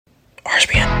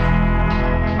RSPN.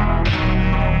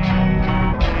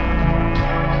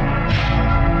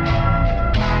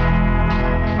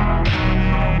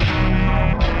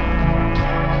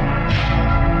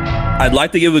 I'd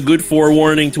like to give a good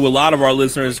forewarning to a lot of our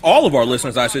listeners, all of our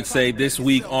listeners, I should say, this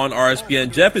week on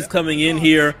RSPN. Jeff is coming in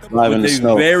here with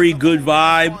a very good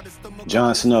vibe.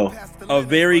 Jon Snow. A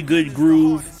very good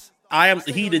groove.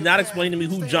 He did not explain to me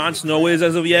who Jon Snow is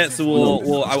as of yet,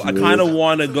 so I kind of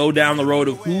want to go down the road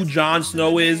of who Jon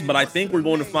Snow is, but I think we're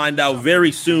going to find out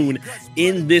very soon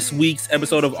in this week's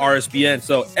episode of RSPN.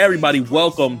 So everybody,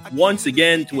 welcome once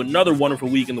again to another wonderful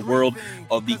week in the world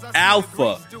of the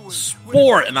Alpha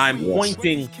Sport, and I'm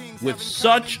pointing with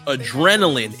such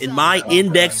adrenaline in my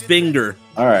index finger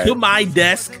to my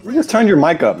desk. You just turned your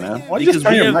mic up, man. Why because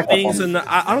we have things, and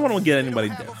I don't want to get anybody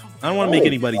deaf. I don't want to make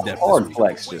anybody deaf. Hard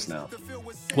flex just now.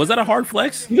 Was that a hard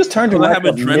flex? You just turned your mic up. I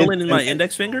have adrenaline in my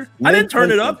index finger. I didn't turn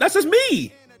it up. That's just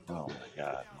me. Oh my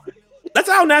god. That's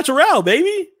how natural,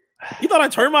 baby. You thought I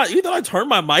turned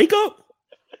my mic up?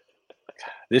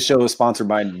 This show is sponsored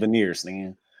by Veneers,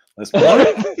 man. Let's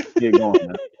get going,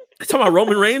 man. You talking about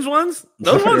Roman Reigns ones?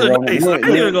 Those ones are nice. I ain't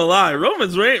even gonna lie.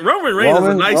 Roman Reigns is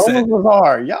a nice set. Was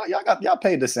hard. Y'all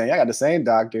paid the same. Y'all got the same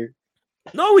doctor.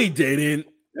 No, we didn't.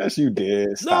 Yes, you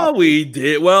did. No, we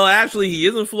did. Well, actually, he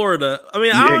is in Florida. I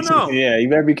mean, I don't know. Yeah, you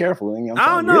better be careful. I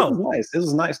don't know. This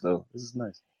is nice, though. This is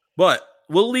nice. But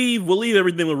we'll leave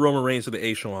everything with Roman Reigns to the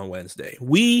A show on Wednesday.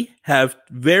 We have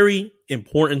very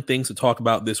important things to talk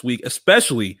about this week,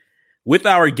 especially with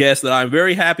our guest that I'm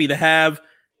very happy to have,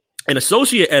 an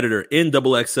associate editor in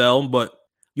XXL, but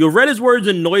you've read his words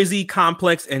in Noisy,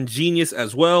 Complex, and Genius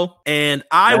as well. And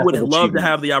I would love to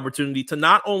have the opportunity to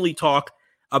not only talk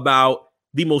about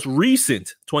the most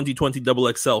recent 2020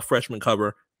 XXL freshman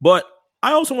cover, but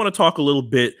I also want to talk a little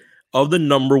bit of the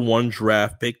number one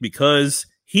draft pick, because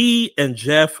he and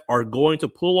Jeff are going to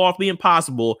pull off the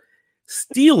impossible,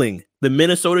 stealing the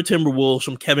Minnesota Timberwolves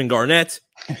from Kevin Garnett.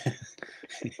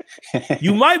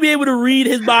 You might be able to read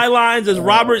his bylines as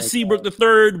Robert Seabrook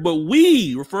III, but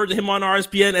we refer to him on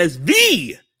RSPN as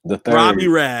the third. Robbie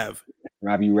Rav.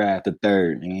 Robbie Rav the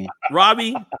third, man.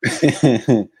 Robbie,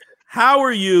 how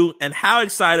are you, and how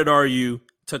excited are you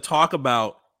to talk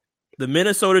about the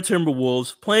Minnesota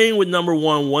Timberwolves playing with number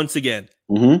one once again?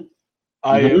 Mm-hmm.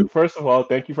 I am. First of all,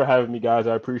 thank you for having me, guys.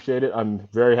 I appreciate it. I'm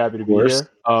very happy to be here.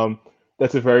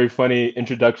 That's a very funny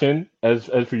introduction, as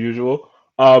per usual.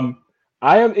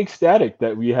 I am ecstatic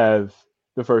that we have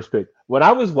the first pick. When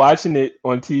I was watching it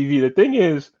on TV, the thing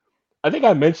is, I think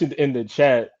I mentioned in the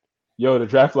chat, the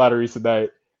draft lottery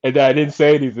tonight, and then I didn't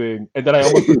say anything, and then I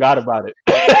almost forgot about it.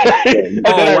 And then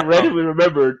I randomly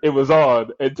remembered it was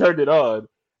on and turned it on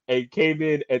and came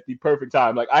in at the perfect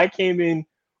time. Like, I came in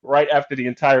right after the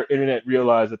entire internet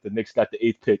realized that the Knicks got the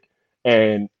 8th pick,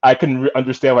 and I couldn't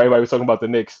understand why everybody was talking about the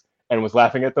Knicks and was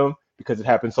laughing at them, because it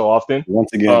happens so often.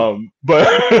 Once again. But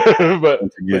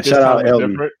shout out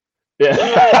Elton.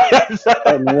 Yeah.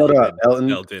 Elton, what up,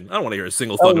 Elton? Elton. I don't want to hear a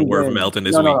single fucking word from Elton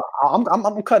this week. No,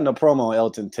 I'm cutting a promo on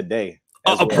Elton today.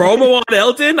 A promo on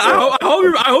Elton? I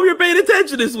hope you're paying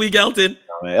attention this week, Elton.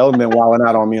 No, man, Elton been wilding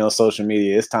out on me on social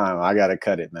media. It's time. I gotta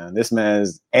cut it, man. This man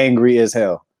is angry as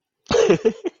hell.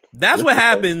 That's what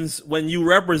happens when you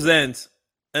represent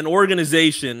an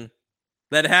organization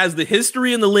that has the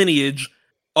history and the lineage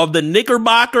of the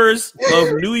Knickerbockers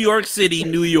of New York City,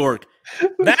 New York.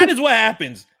 That is what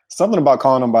happens. Something about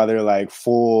calling them by their like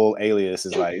full alias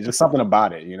is like just something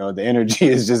about it. The energy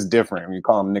is just different when you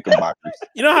call them Knickerbockers.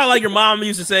 You know how like your mom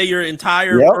used to say your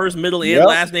entire first, middle, and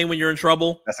last name when you're in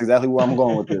trouble? That's exactly where I'm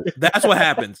going with this. That's what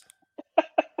happens.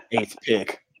 8th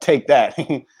pick. Take that.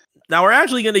 Now we're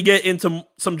actually going to get into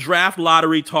some draft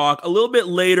lottery talk a little bit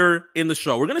later in the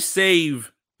show. We're going to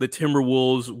save the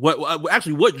Timberwolves,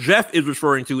 what Jeff is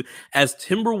referring to as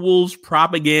Timberwolves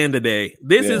Propaganda Day.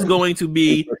 This is going to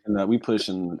be... We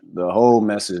pushing the whole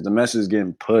message. The message is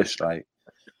getting pushed. Like,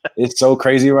 it's so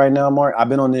crazy right now, Mark. I've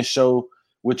been on this show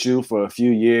with you for a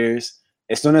few years.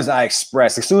 As soon as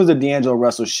the D'Angelo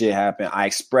Russell shit happened, I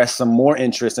expressed some more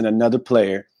interest in another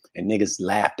player, and niggas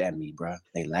laughed at me, bro.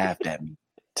 They laughed at me.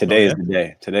 Today is the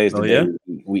day. Today's the day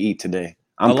we eat today.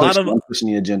 I'm pushing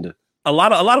the agenda. A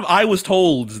lot of I was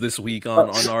tolds this week on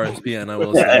RSPN. I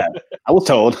will say. I was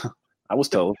told.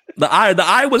 The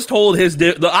I was told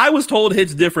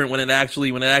hits different when it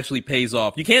actually pays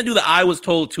off. You can't do the I was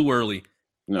told too early.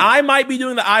 No. I might be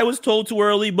doing the I was told too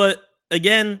early, but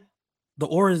again, the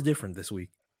aura is different this week.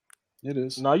 It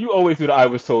is. No, you always do the I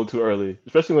was told too early,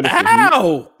 especially when it's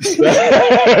Ow!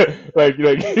 like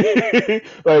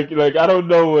I don't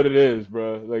know what it is,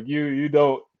 bro. Like you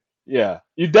don't Yeah,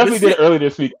 you definitely did it earlier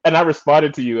this week, and I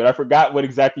responded to you, and I forgot what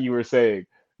exactly you were saying,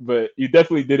 but you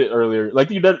definitely did it earlier. Like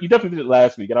you definitely did it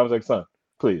last week, and I was like, son,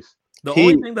 please. The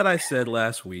only thing that I said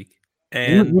last week,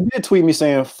 and you did tweet me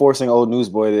saying forcing old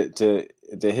newsboy to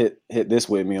hit this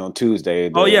with me on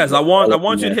Tuesday. Yes, I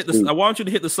want you to hit this. I want you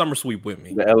to hit the summer sweep with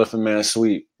me. The Elephant Man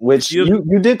sweep, which you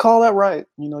did call that right.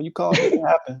 You know, you called it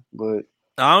happen, but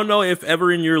I don't know if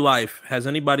ever in your life has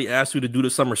anybody asked you to do the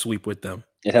summer sweep with them.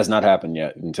 It has not happened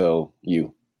yet until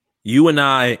you. You and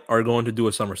I are going to do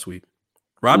a summer sweep.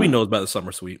 Robbie knows about the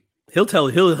summer sweep. He'll tell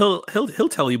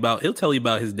you about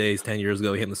his days 10 years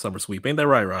ago hitting the summer sweep. Ain't that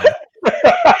right, Robbie?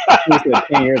 He said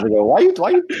 10 years ago. Why you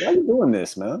doing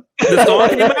this, man? The song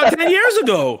came out 10 years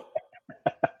ago.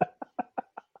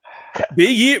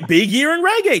 Big year in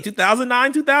reggae,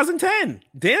 2009, 2010.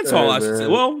 Dance hall, I should say.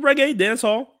 Well, reggae, dance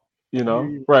hall. You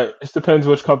know, right. It depends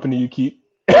which company you keep.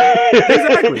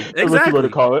 Exactly. What you want to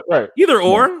call it, right? Either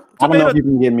or. I don't know if you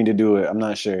can get me to do it. I'm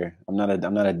not sure. I'm not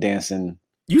a dancing.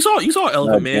 You saw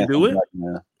Elephant Man do it.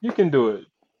 You can do it.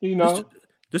 You know,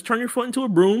 just turn your foot into a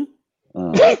broom.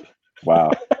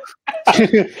 Wow.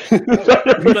 Hit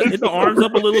the arms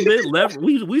up a little bit. Left.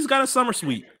 We've got a summer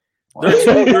sweep.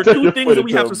 There are two things that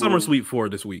we have to summer sweep for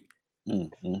this week. All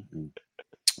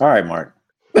right, Mark.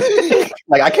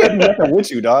 Like I can't do nothing with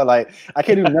you, dog. Like I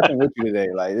can't do nothing with you today.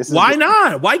 Like this. Why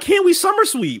not? Why can't we summer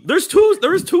sweep? There's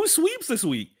two sweeps this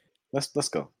week. Let's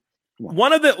go.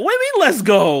 One of the. What do you mean? Let's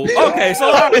go. Okay, so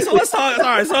let's talk. All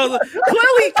right, so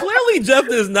clearly, Jeff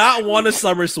does not want a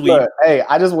summer sweep. Look, hey,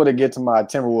 I just want to get to my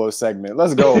Timberwolves segment.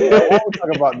 Let's go. Why we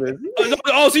talk about this?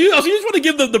 So you just want to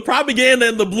give the propaganda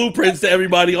and the blueprints to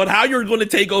everybody on how you're going to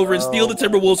take over and steal the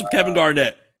Timberwolves from Kevin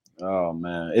Garnett. Oh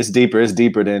man, it's deeper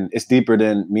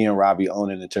than me and Robbie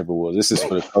owning the Timberwolves. This is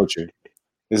for the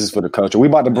culture. We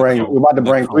about to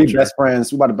bring three best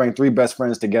friends. We about to bring three best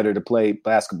friends together to play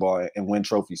basketball and win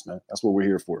trophies, man. That's what we're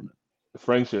here for, man.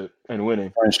 Friendship and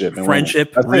winning.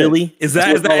 Friendship. Really? It. Is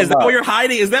that what you're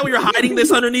hiding? Is that what you're hiding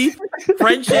this underneath?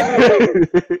 Friendship?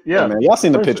 Yeah, man. Y'all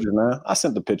seen the pictures, man. I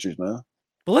sent the pictures, man.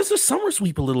 But let's just summer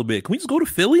sweep a little bit. Can we just go to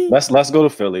Philly? Let's go to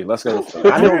Philly.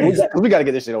 I know we got to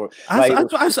get this shit over. I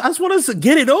just want us to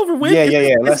get it over with. Yeah.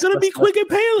 It's gonna be quick and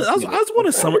painless. I just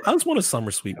want a summer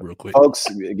sweep real quick. Folks,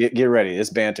 get ready. It's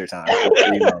banter time.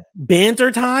 Banter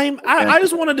time. I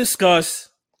just want to discuss.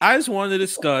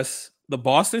 The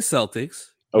Boston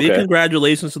Celtics. Okay. Big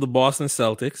congratulations to the Boston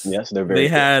Celtics. Yes, they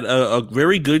had a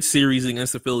very good series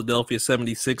against the Philadelphia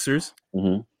 76ers.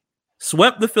 Mm-hmm.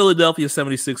 Swept the Philadelphia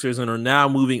 76ers and are now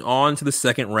moving on to the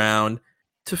second round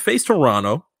to face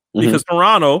Toronto. Because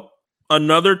Toronto,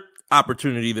 another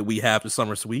opportunity that we have to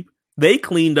summer sweep, they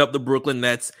cleaned up the Brooklyn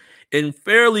Nets in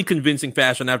fairly convincing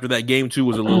fashion after that game 2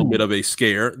 was a little bit of a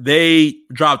scare. They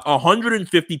dropped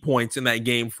 150 points in that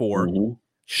game 4.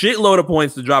 Shitload of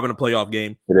points to drop in a playoff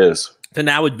game. It is. To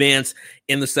now advance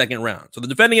in the second round. So the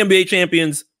defending NBA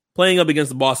champions playing up against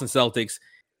the Boston Celtics.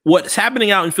 What's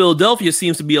happening out in Philadelphia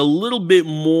seems to be a little bit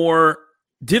more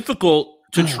difficult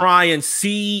to try and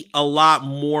see a lot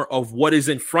more of what is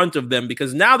in front of them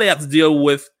because now they have to deal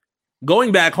with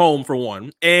going back home for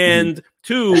one, and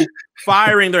two,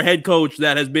 firing their head coach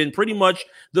that has been pretty much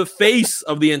the face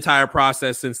of the entire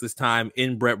process since this time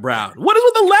in Brett Brown. What is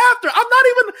with the laughter? I'm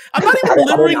not even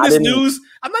delivering this news.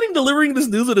 I'm not even delivering this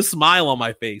news with a smile on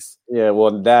my face. Yeah,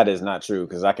 well, that is not true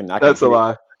because I can. That's a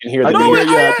lie. I can hear the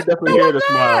I can definitely hear the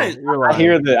smile.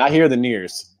 I hear the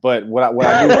nears, but what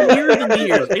I do hear the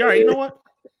nears. All right, you know what?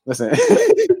 Listen,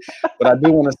 what I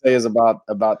do want to say is about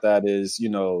that is, you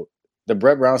know, the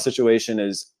Brett Brown situation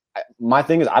is my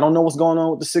thing is I don't know what's going on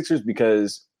with the Sixers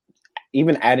because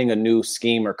even adding a new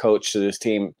scheme or coach to this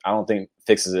team, I don't think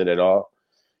fixes it at all.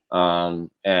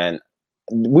 And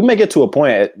we may get to a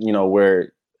point, you know,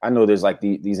 where I know there's like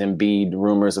these Embiid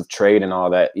rumors of trade and all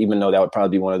that, even though that would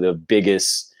probably be one of the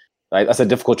biggest, like that's a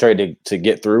difficult trade to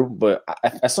get through. But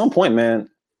at some point, man,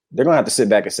 they're going to have to sit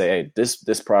back and say, hey,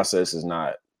 this process is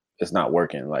not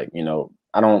working. Like, you know,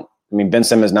 Ben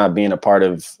Simmons not being a part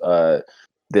of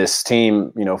this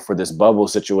team, you know, for this bubble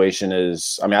situation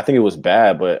I think it was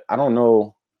bad, but I don't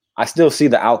know. I still see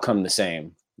the outcome the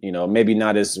same, you know, maybe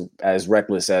not as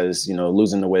reckless as, you know,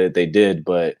 losing the way that they did,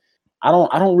 but I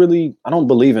don't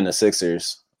believe in the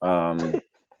Sixers.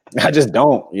 I just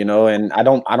don't, you know, and I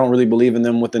don't really believe in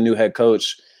them with the new head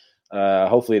coach.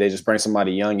 Hopefully they just bring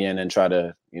somebody young in and try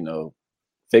to, you know,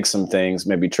 fix some things,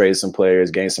 maybe trade some players,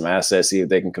 gain some assets, see if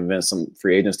they can convince some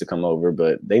free agents to come over.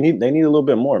 But they need a little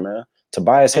bit more, man.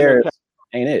 Tobias Harris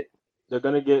ain't it. They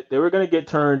were gonna get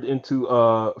turned into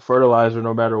fertilizer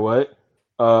no matter what.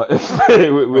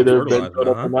 Whether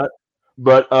they're not.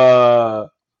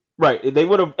 But Right. They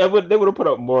would have put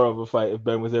up more of a fight if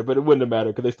Ben was there, but it wouldn't have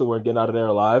mattered because they still weren't getting out of there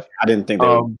alive. I didn't think they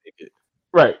would take it.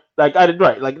 Right. Like I did.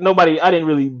 Right. Like nobody. I didn't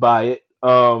really buy it.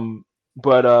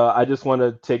 But I just want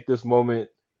to take this moment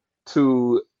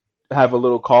to have a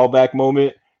little callback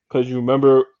moment because you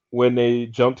remember when they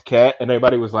jumped Cat and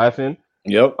everybody was laughing.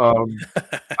 Yep. How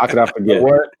could I forget?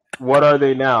 What are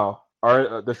they now?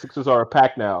 Are the Sixers are a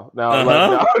pack now? Now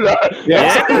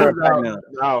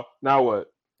what?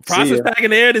 Process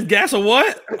packing the air, this gas or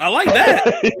what? I like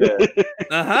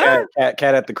that. Yeah.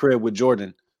 Cat at the crib with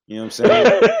Jordan. You know what I'm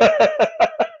saying?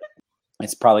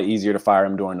 It's probably easier to fire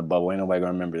him during the bubble. Ain't nobody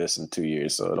gonna remember this in 2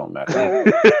 years, so it don't matter.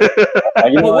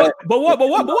 But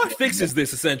what fixes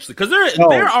this essentially? Because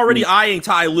they're already eyeing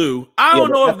Ty Lue. I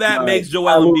don't know if that makes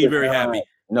Joel Embiid very happy.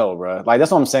 No, bro. Like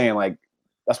that's what I'm saying. Like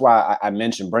that's why I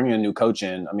mentioned bringing a new coach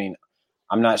in. I mean,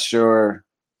 I'm not sure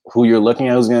who you're looking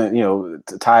at. Who's gonna,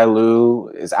 Ty Lue,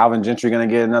 is Alvin Gentry gonna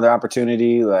get another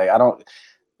opportunity? Like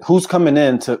who's coming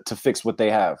in to fix what they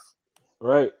have?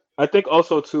 Right. I think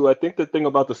also too. I think the thing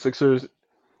about the Sixers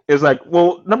is like,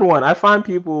 well, number one, I find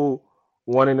people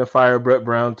wanting to fire Brett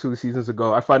Brown 2 seasons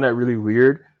ago. I find that really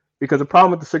weird because the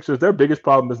problem with the Sixers, their biggest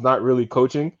problem is not really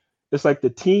coaching. It's like the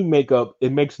team makeup.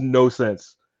 It makes no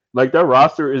sense. Like their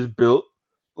roster is built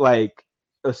like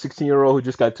a 16-year-old who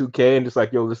just got 2K and just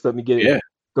like, yo, let's let me get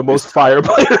the most fire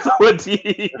players on the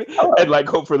team and like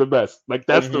hope for the best. Like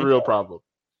that's the real problem.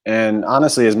 And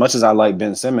honestly, as much as I like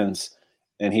Ben Simmons,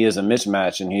 and he is a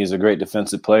mismatch, and he's a great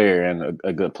defensive player and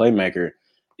a good playmaker,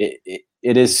 it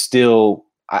is still.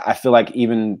 I feel like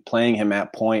even playing him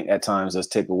at point at times does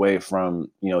take away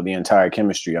from the entire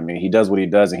chemistry. I mean, he does what he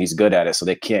does, and he's good at it. So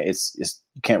they can't. You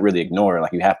can't really ignore it.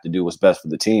 Like you have to do what's best for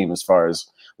the team as far as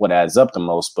what adds up the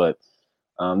most. But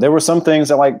there were some things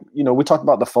that, like, we talked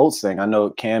about the Fultz thing. I know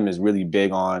Cam is really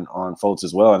big on Fultz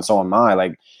as well, and so am I.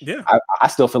 Like, I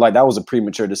still feel like that was a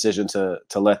premature decision to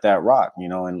let that rock,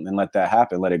 and let that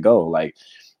happen, let it go. Like,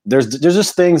 there's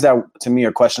just things that to me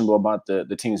are questionable about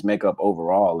the team's makeup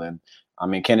overall. And I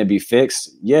mean, can it be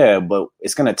fixed? Yeah, but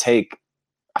it's gonna take.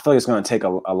 I feel like it's gonna take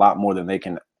a lot more than they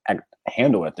can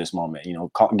handle at this moment.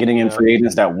 Getting in free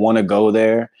agents that want to go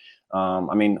there.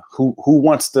 I mean, who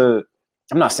wants to?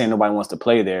 I'm not saying nobody wants to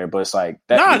play there, but it's like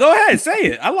that. Nah, go ahead, say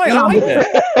it. I like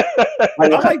that. I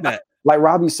like that. Like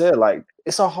Robbie said, like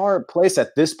it's a hard place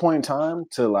at this point in time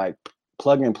to like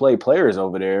plug and play players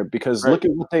over there because look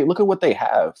at what they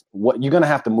have. What you're gonna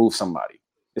have to move somebody.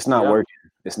 It's not working.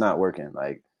 It's not working.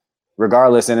 Like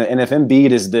regardless, and if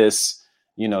Embiid is this,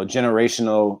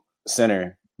 generational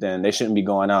center, then they shouldn't be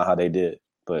going out how they did.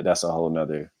 But that's a whole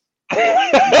nother.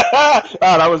 Oh,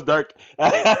 that was dark.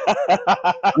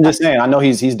 I'm just saying. I know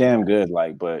he's damn good.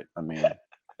 Like, but I mean,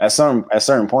 at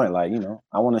certain point, like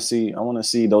I want to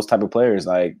see those type of players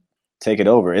like take it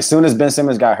over. As soon as Ben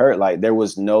Simmons got hurt, like there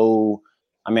was no.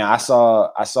 I mean, I saw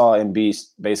Embiid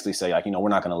basically say like, we're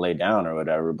not going to lay down or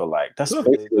whatever. But like that's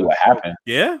basically what happened.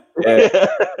 Yeah.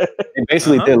 It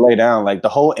basically did lay down. Like the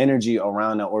whole energy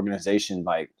around the organization,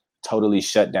 like. Totally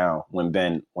shut down when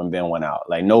Ben went out.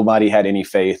 Like nobody had any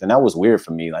faith, and that was weird for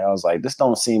me. Like I was like, this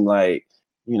don't seem like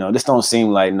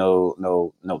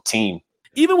no team.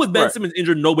 Even with Ben Simmons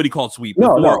injured, nobody called sweep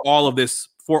all of this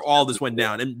went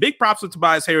down. And big props to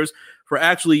Tobias Harris for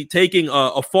actually taking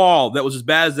a fall that was as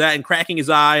bad as that and cracking his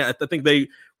eye. I think they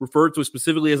referred to it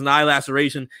specifically as an eye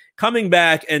laceration, coming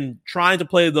back and trying to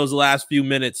play those last few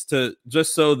minutes to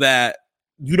just so that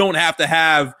you don't have to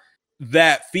have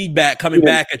that feedback coming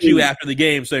back at you after the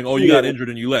game saying, "Oh, you got injured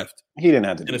and you left." He didn't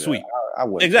have to do a sweep. I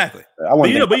wouldn't. Exactly. I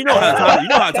wouldn't. But you know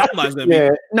how timeline's gonna be.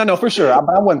 Yeah, no, for sure. I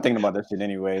wasn't thinking about that shit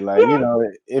anyway. Like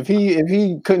if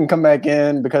he couldn't come back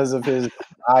in because of his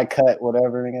eye cut,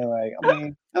 whatever. Like I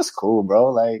mean, that's cool, bro.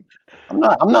 Like I'm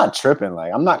not tripping.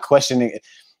 Like I'm not questioning it.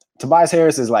 Tobias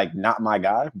Harris is like not my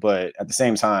guy, but at the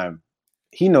same time,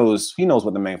 he knows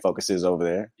what the main focus is over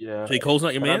there. Yeah. J. Cole's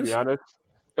not your man. Be honest.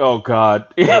 Oh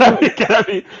God! Can I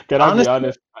be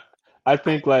honest? I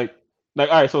think like all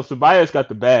right. So Tobias got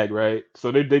the bag, right?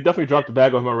 So they definitely dropped the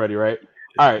bag on him already, right?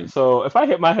 All right. So if I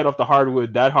hit my head off the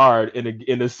hardwood that hard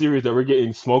in a series that we're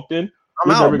getting smoked in,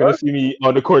 you're never gonna see me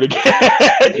on the court again.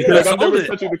 I'm never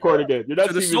touching the court again. You're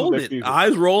not seeing me next season.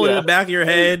 Eyes rolling in the back of your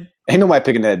head. Ain't nobody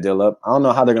picking that deal up. I don't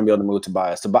know how they're gonna be able to move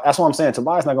Tobias. That's what I'm saying.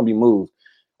 Tobias not gonna be moved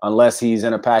unless he's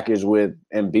in a package with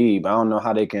Embiid. But I don't know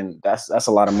how they can. That's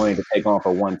a lot of money to take on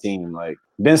for one team. Like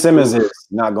Ben Simmons is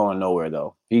not going nowhere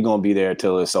though. He's gonna be there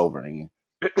till it's over.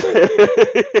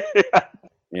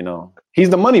 He's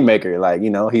the money maker. Like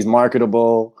he's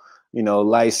marketable.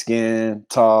 Light skin,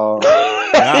 tall.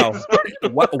 Wow.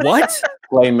 What?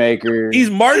 Playmaker. He's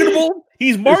marketable.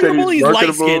 He's marketable. He's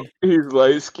light skinned. He's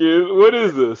light skinned. What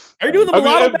is this? Are you doing the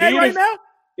mulatto bag right now?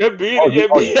 You're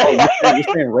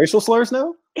saying racial slurs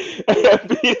now? That's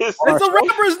the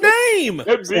rapper's name.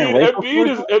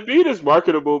 Embiid is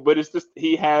marketable, but it's just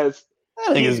he has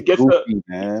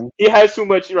too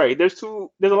much. Right? There's a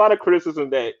lot of criticism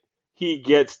that he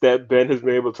gets that Ben has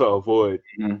been able to avoid.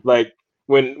 Mm-hmm. Like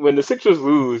when the Sixers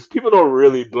lose, people don't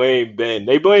really blame Ben.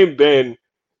 They blame Ben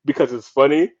because it's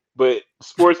funny, but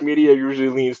sports media usually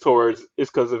leans towards it's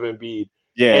because of Embiid.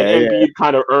 Yeah, and Embiid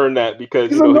kind of earned that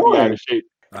because he'd be out of shape.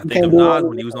 I think of Nas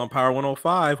when he was on Power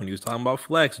 105, when he was talking about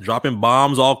flex, dropping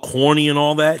bombs all corny and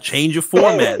all that. Change your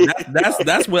format.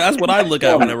 That's what I look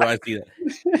at whenever I see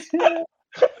that.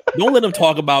 Don't let him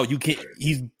talk about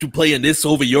he's playing this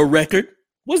over your record.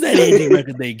 What's that Andy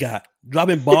record they got?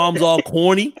 Dropping bombs all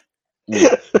corny.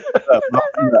 That's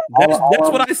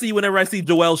what I see whenever I see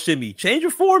Joel Shimmy. Change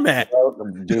your format.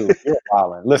 Dude, you're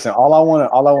wilding. Listen, all I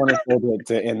want to say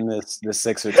to end this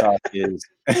Sixer talk is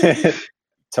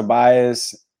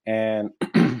Tobias and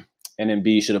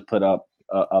Embiid should have put up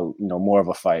a more of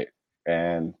a fight.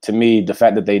 And to me, the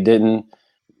fact that they didn't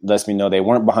lets me know they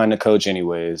weren't behind the coach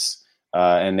anyways,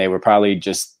 and they were probably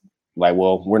just like,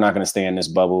 well, we're not going to stay in this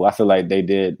bubble. I feel like they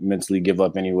did mentally give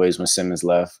up anyways when Simmons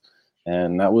left,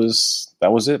 and that was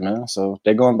it, man. So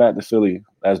they're going back to Philly,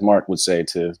 as Mark would say,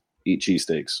 to eat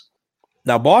cheesesteaks.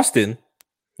 Now, Boston.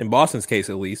 In Boston's case,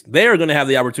 at least, they are going to have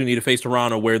the opportunity to face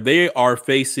Toronto, where they are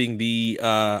facing the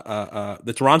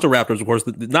Toronto Raptors, of course,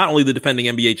 not only the defending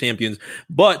NBA champions,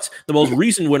 but the most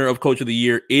recent winner of Coach of the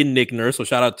Year in Nick Nurse. So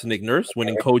shout out to Nick Nurse,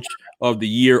 winning Coach of the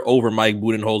Year over Mike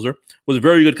Budenholzer. It was a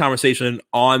very good conversation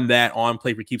on that on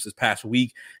Play for Keeps this past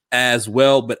week as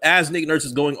well. But as Nick Nurse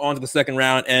is going on to the second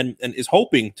round and is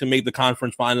hoping to make the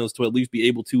conference finals to at least be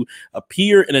able to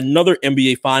appear in another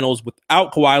NBA finals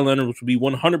without Kawhi Leonard, which would be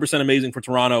 100% amazing for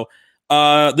Toronto.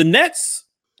 The Nets,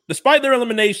 despite their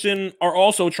elimination, are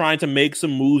also trying to make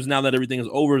some moves now that everything is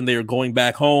over and they are going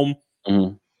back home.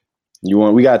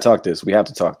 Mm-hmm. We got to talk this. We have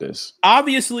to talk this.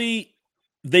 Obviously,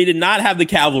 they did not have the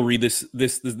cavalry this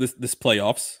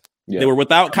playoffs. Yeah. They were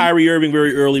without Kyrie Irving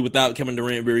very early, without Kevin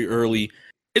Durant very early.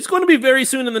 It's going to be very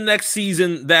soon in the next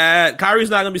season that Kyrie's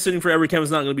not going to be sitting forever.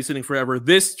 Kevin's not going to be sitting forever.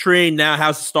 This train now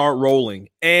has to start rolling.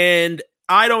 And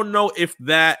I don't know if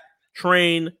that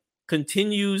train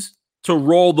continues to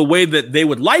roll the way that they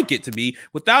would like it to be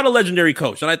without a legendary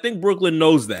coach. And I think Brooklyn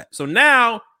knows that. So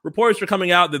now reports are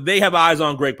coming out that they have eyes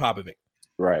on Greg Popovich.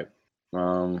 Right.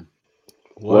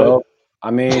 Well, I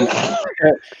mean,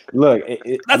 look.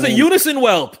 That's a unison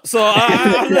whelp. So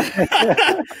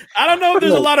I don't know if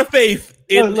there's a lot of faith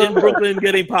in Brooklyn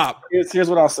getting Pop. Here's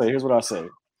what I'll say.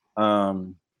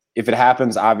 If it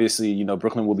happens, obviously,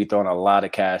 Brooklyn will be throwing a lot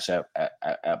of cash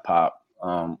at Pop.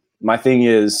 My thing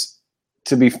is,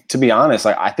 to be honest,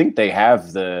 like I think they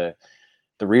have the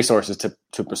resources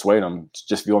to persuade them.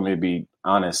 Just if you want me to be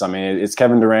honest, I mean, it's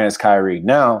Kevin Durant, it's Kyrie.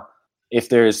 Now, if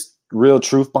there's real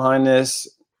truth behind this,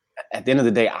 at the end of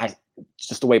the day,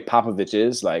 just the way Popovich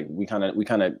is, like we kind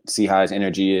of see how his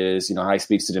energy is, how he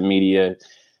speaks to the media.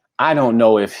 I don't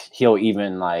know if he'll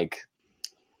even I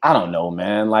don't know,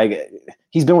 man. Like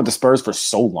he's been with the Spurs for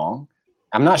so long.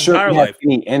 I'm not sure if he has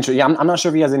any interest. Yeah, I'm not sure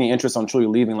if he has any interest on truly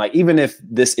leaving. Like even if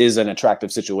this is an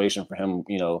attractive situation for him,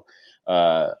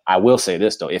 I will say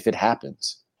this though: if it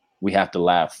happens, we have to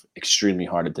laugh extremely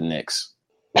hard at the Knicks.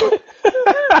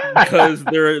 Because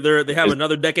they have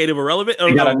another decade of irrelevant.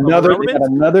 They got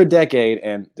another decade,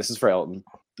 and this is for Elton.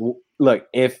 Look,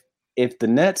 if the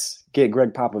Nets get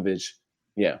Greg Popovich,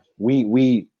 yeah,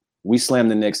 we slam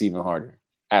the Knicks even harder.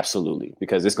 Absolutely,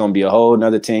 because it's going to be a whole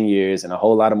another 10 years and a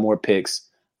whole lot of more picks,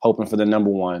 hoping for the number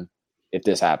one if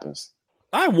this happens.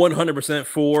 I'm 100%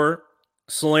 for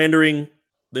slandering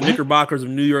the Knickerbockers of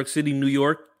New York City, New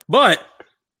York, but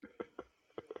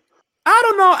I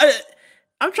don't know.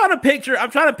 I'm trying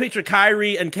to picture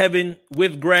Kyrie and Kevin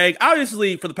with Greg.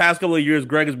 Obviously, for the past couple of years,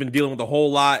 Greg has been dealing with a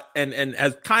whole lot and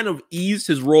has kind of eased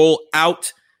his role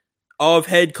out of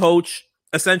head coach.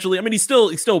 Essentially, I mean, he's still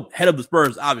head of the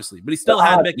Spurs, obviously, but he still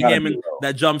has Becky Hammon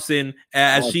that jumps in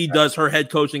as she does her head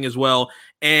coaching as well.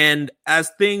 And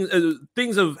as things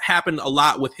have happened a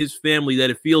lot with his family,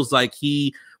 that it feels like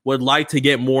he would like to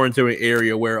get more into an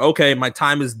area where, okay, my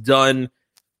time is done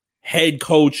head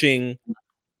coaching,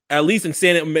 at least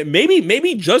in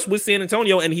maybe just with San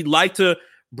Antonio, and he'd like to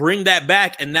bring that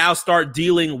back and now start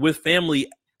dealing with family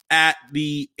at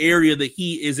the area that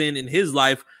he is in his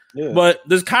life. Yeah. But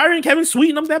does Kyrie and Kevin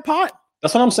sweeten up that pot?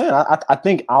 That's what I'm saying. I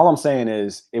think all I'm saying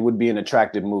is it would be an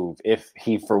attractive move if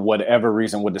he, for whatever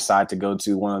reason, would decide to go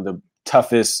to one of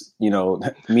toughest,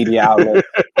 media outlet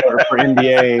for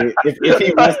NBA. If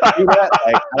he wants to do that,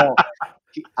 like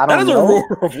I don't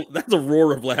know. That's a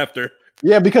roar of laughter.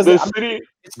 Yeah, because it's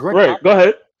Greg. Right, go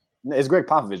ahead. It's Greg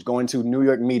Popovich going to New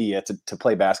York media to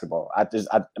play basketball. I feel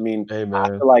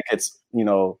like it's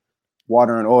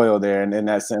water and oil there in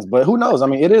that sense. But who knows? I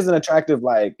mean, it is an attractive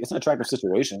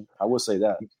situation. I will say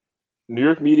that. New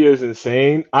York media is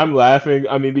insane. I'm laughing.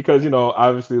 I mean, because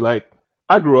obviously, like,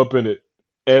 I grew up in it,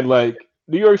 and like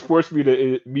New York sports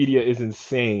media is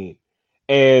insane.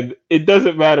 And it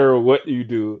doesn't matter what you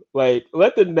do. Like,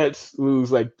 let the Nets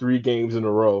lose like 3 games in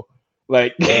a row.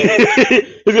 Like,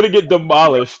 he's gonna get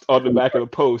demolished on the back of the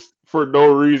post for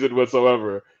no reason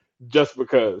whatsoever, just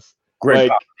because.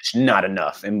 Greg Popovich, not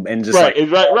enough, and just right,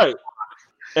 right.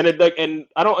 And and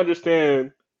I don't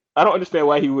understand. I don't understand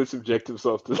why he would subject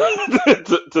himself to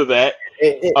that.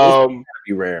 It's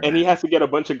be rare, and he has to get a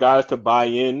bunch of guys to buy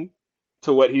in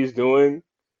to what he's doing,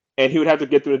 and he would have to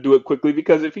get them to do it quickly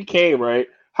because if he came, right,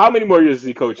 how many more years is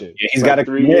he coaching? Yeah, he's got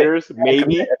 3 years,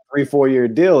 maybe a 3-4 year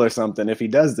deal or something if he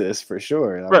does this for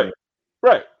sure.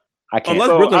 Right. I can't.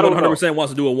 Unless Brooklyn 100%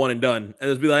 wants to do a one and done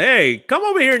and just be like, "Hey, come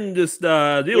over here and just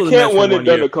deal with it." You can't one and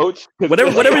done, coach. Whatever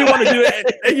you want to do.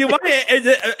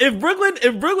 If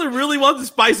Brooklyn really wants to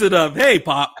spice it up, hey,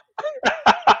 Pop,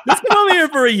 just come over here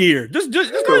for a year. Just go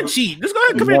ahead and cheat. Just go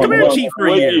ahead, come here and cheat for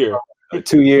a year.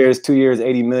 2 years,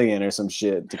 $80 million or some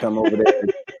shit to come over there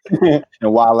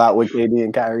and wild out with KD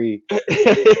and Kyrie.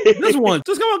 This one,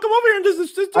 just come over here and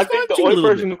just I think the only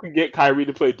person who can get Kyrie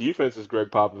to play defense is Greg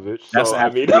Popovich. So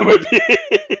that might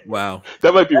be wow.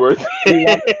 That might be worth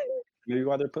it. Maybe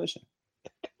why they're pushing.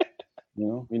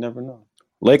 You never know.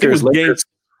 Lakers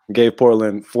gave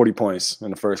Portland 40 points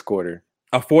in the first quarter.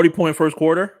 A 40-point first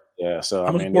quarter? Yeah. So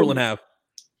how much did Portland have?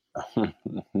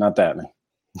 Not that many.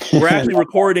 We're actually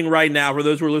recording right now. For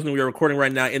those who are listening, we are recording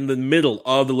right now in the middle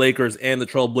of the Lakers and the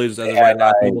Trailblazers as of right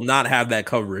now. We will not have that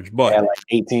coverage. But like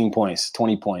 18 points,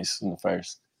 20 points in the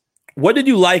first. What did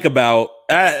you like about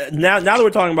now that we're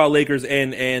talking about Lakers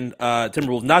and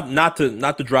Timberwolves?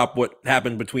 Not to drop what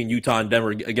happened between Utah and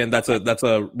Denver. Again, that's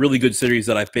a really good series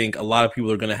that I think a lot of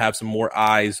people are going to have some more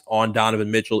eyes on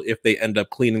Donovan Mitchell if they end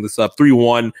up cleaning this up.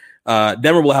 3-1.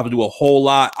 Denver will have to do a whole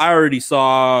lot. I already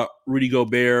saw Rudy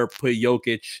Gobert put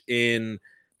Jokic in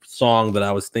a song that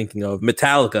I was thinking of,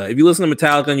 Metallica. If you listen to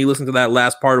Metallica and you listen to that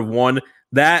last part of One,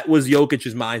 that was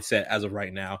Jokic's mindset as of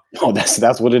right now. Oh,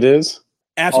 that's what it is?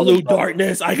 Absolute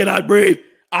darkness. I cannot breathe.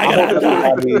 I cannot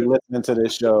die. Everybody listening to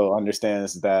this show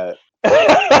understands that. I'm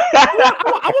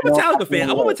a Metallica fan.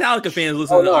 I want Metallica fans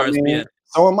listening to RSPN.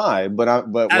 So am I, but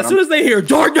as soon as they hear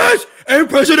darkness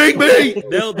imprisoning me,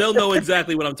 they'll know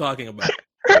exactly what I'm talking about.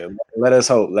 Yeah, let us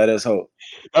hope. That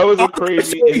was a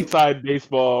crazy inside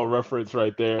baseball reference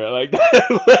right there. Like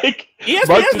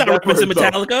ESPN's not referencing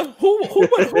Metallica.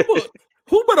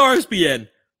 Who but RSPN?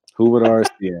 Who would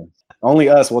RSPN? Only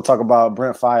us will talk about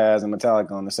Brent Faiyaz and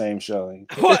Metallica on the same show.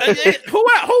 Who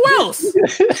else?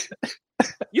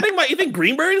 You think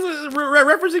Greenberg is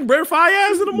referencing Brent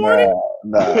Faiyaz in the morning?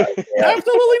 Nah.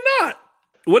 Absolutely not.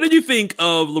 What did you think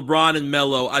of LeBron and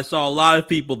Melo? I saw a lot of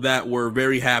people that were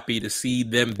very happy to see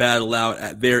them battle out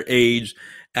at their age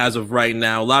as of right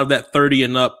now. A lot of that 30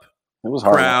 and up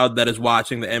crowd that is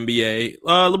watching the NBA.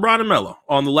 LeBron and Melo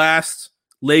on the last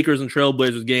Lakers and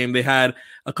Trailblazers game, they had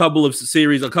a couple of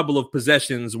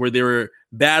possessions where they were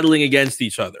battling against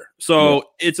each other. So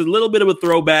It's a little bit of a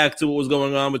throwback to what was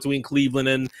going on between Cleveland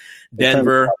and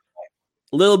Denver.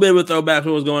 A little bit of a throwback to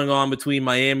what was going on between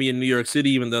Miami and New York City,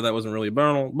 even though that wasn't really a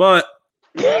battle. But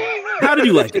how did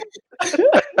you like it?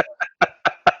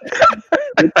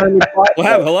 What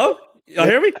happened? Hello? Y'all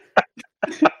hear me?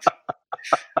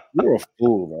 You're a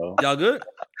fool, bro. Y'all good?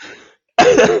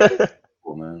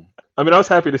 Cool, man. I mean, I was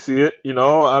happy to see it.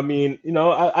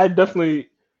 I definitely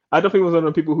was one of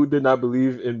the people who did not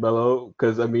believe in Melo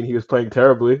because he was playing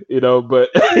terribly, but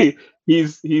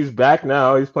he's back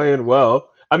now. He's playing well.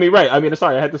 Sorry,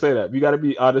 I had to say that. You got to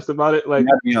be honest about it. Like, you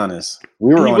gotta be honest. He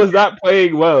was not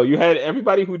playing well. You had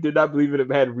everybody who did not believe in him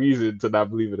had reason to not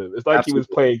believe in him. It's like Absolutely. He was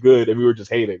playing good and we were just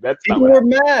hating. People were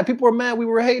mad. People were mad. We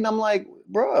were hating. I'm like,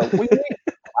 bro, what do you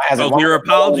mean? Your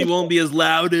apology won't be as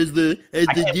loud as the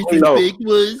disrespect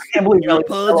was. I can't believe your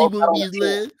apology won't be as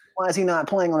loud. Why is he not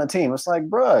playing on a team? It's like,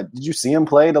 bro, did you see him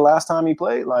play the last time he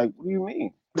played? Like, what do you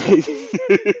mean?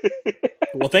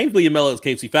 Well, thankfully, Melo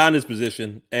escapes. He found his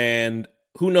position, and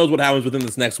who knows what happens within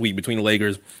this next week between the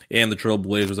Lakers and the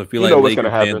Trailblazers. I feel like Laker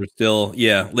fans are still,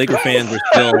 Laker fans are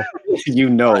still,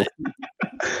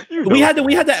 We had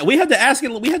to ask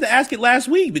it last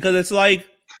week because it's like,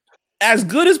 as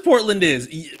good as Portland is,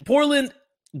 Portland,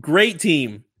 great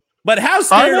team. But how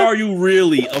scared are you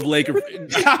really of Laker?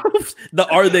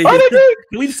 Are they? Can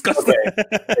we discuss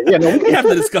that? Yeah, no, we have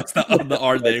to discuss the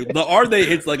are they? The are they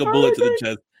hits like a bullet to the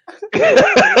chest.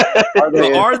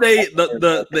 Are they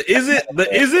the is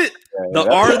it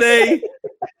the are they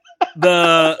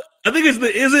the I think it's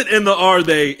the is it and the are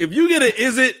they. If you get an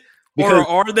is it or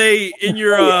are they in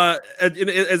your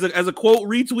as a quote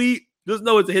retweet, just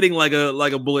know it's hitting like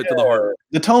a bullet to the heart.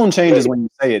 The tone changes when you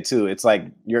say it too. It's like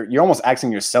you're almost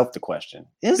asking yourself the question.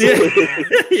 Is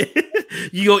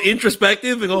it? You go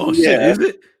introspective and go, oh shit, is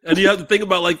it? And you have to think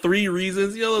about like 3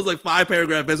 reasons. You know, those like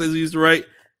 5-paragraph essays you used to write.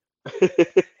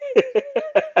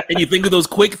 And you think of those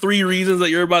quick 3 reasons that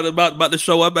you're about to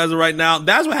show up as of right now.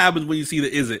 That's what happens when you see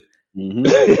the is it.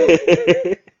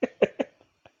 Mm-hmm.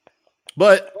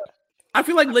 But I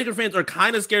feel like Laker fans are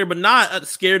kind of scared, but not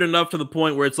scared enough to the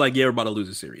point where it's like, yeah, we're about to lose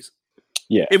a series.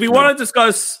 Yeah. If we want to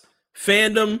discuss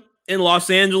fandom in Los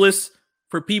Angeles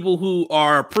for people who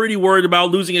are pretty worried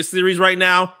about losing a series right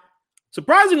now,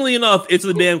 surprisingly enough, it's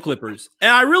the damn Clippers.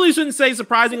 And I really shouldn't say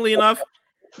surprisingly enough,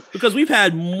 because we've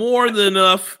had more than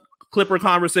enough Clipper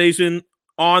conversation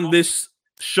on this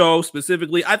show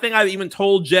specifically. I think I even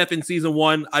told Jeff in season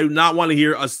 1, I do not want to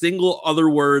hear a single other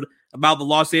word about the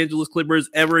Los Angeles Clippers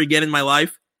ever again in my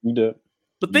life. You did.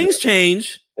 But things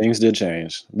change. Things did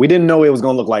change. We didn't know it was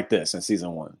going to look like this in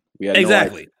season 1. We had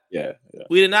exactly. Yeah.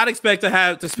 We did not expect to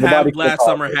have last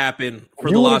summer happen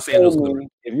for the Los Angeles Clippers.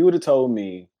 If you would have told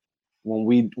me when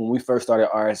we first started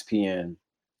RSPN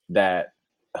that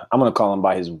I'm going to call him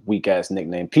by his weak ass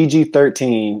nickname,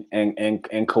 PG-13 and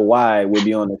Kawhi would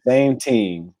be on the same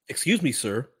team. Excuse me,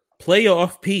 sir.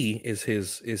 Playoff P is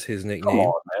his nickname. Come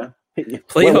on, man.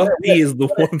 Playoff P is the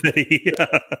one that he.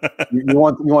 you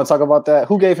want to talk about that?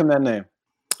 Who gave him that name?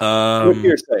 What did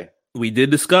Pierce say? We did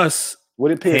discuss. What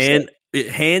did Pierce say?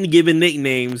 Hand-given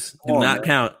nicknames do not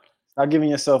count. Stop giving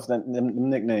yourself them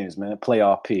nicknames, man.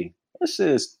 Playoff P. This shit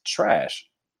is trash.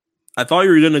 I thought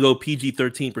you were going to go PG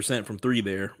 13% from 3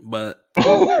 there, but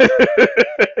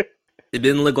it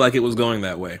didn't look like it was going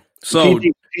that way. So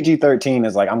PG-13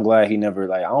 is like, I'm glad he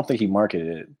never I don't think he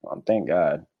marketed it. Thank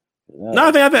God.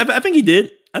 No, I think he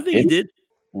did. I think he did.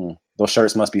 Those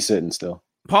shirts must be sitting still.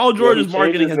 Paul George's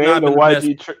marketing has not been the best.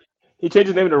 He changed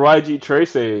his name to YG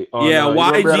Tracy.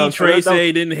 YG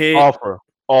Tracy didn't hit.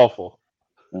 Awful.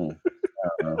 Then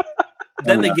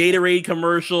the Gatorade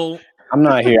commercial. I'm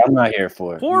not here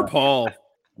for it. Poor Paul.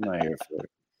 I'm not here for it.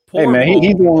 Hey man,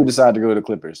 he's the one who decided to go to the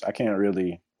Clippers. I can't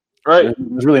really. Right.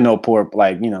 There's really no poor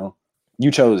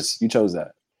you chose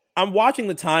that. I'm watching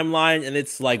the timeline and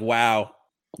it's like, wow.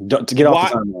 To get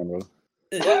off the timeline, bro.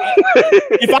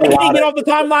 If I can't get off the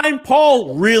timeline,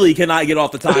 Paul really cannot get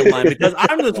off the timeline because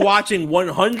I'm just watching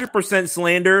 100%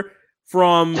 slander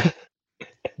from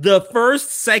the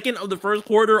first second of the first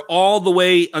quarter all the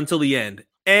way until the end.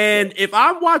 And if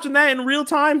I'm watching that in real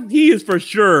time, he is for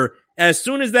sure. As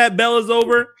soon as that bell is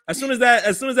over, as soon as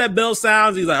that bell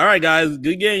sounds, he's like, "All right, guys,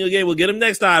 good game. We'll get him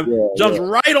next time." Jumps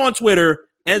right on Twitter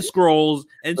and scrolls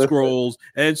and scrolls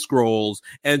and scrolls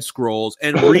and scrolls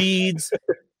and reads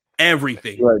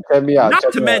everything. Right, check me out.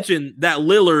 Not to mention that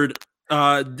Lillard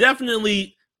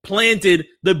definitely planted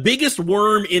the biggest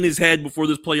worm in his head before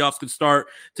this playoffs could start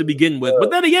to begin with.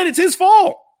 But then again, it's his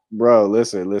fault. Bro,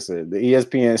 listen. The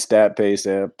ESPN stat page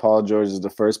said Paul George is the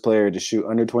first player to shoot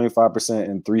under 25%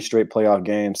 in 3 straight playoff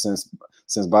games since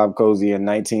Bob Cousy in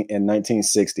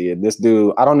 1960. And this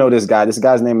dude, I don't know this guy. This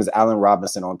guy's name is Allen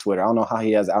Robinson on Twitter. I don't know how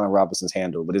he has Allen Robinson's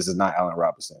handle, but this is not Allen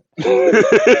Robinson.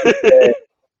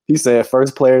 He said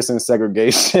first player since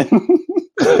segregation.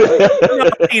 No,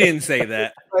 he didn't say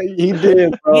that. He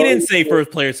did, bro. He didn't say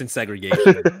first player since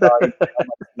segregation.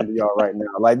 Y'all right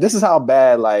now. Like, this is how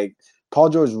bad, Paul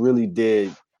George really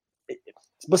did.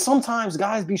 But sometimes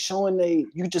guys be showing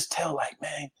you just tell,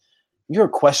 man, you're a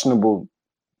questionable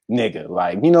nigga.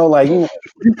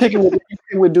 You picking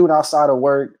with dude outside of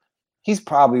work, he's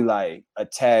probably a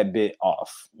tad bit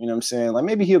off. You know what I'm saying?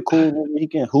 Maybe he'll cool, he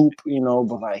can hoop,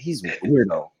 but he's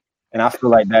weirdo. And I feel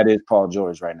like that is Paul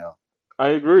George right now. I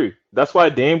agree. That's why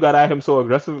Dame got at him so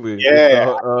aggressively.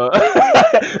 Yeah.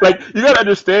 You gotta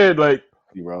understand, bro.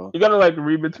 You gotta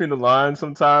read between the lines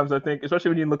sometimes. I think, especially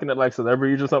when you're looking at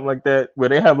celebrities or something like that, where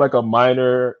they have a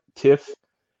minor tiff,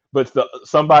 but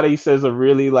somebody says a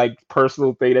really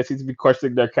personal thing that seems to be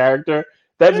questioning their character.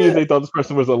 That means they thought this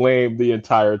person was a lame the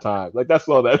entire time. That's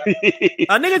all that means.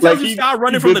 A nigga tells you stop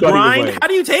running from the grind. How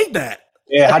do you take that?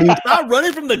 Yeah, how do you stop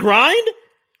running from the grind?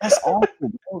 That's awful,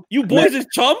 bro. You boys is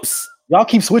chumps. Y'all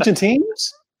keep switching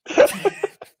teams?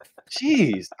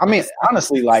 Jeez, I mean,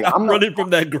 honestly, like I'm running from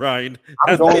that grind.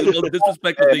 I'm That's the most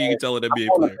disrespectful thing you can tell an NBA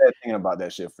player. Thinking about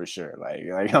that shit for sure.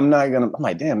 Like I'm not gonna. I'm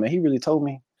like, damn, man, he really told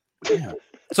me. Damn.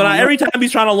 So now every time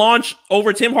he's trying to launch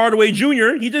over Tim Hardaway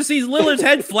Jr., he just sees Lillard's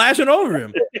head flashing over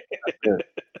him.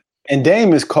 And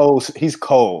Dame is cold. He's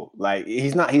cold. Like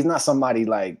he's not somebody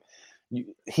like.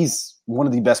 He's one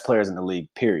of the best players in the league.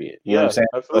 Period. You know what I'm saying?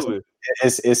 Absolutely.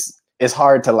 It's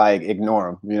hard to like ignore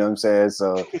him. You know what I'm saying?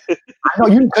 So I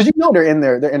know because they're in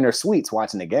their suites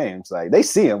watching the games. Like they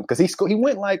see him because he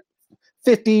went like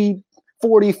 50,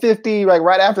 40, 50 like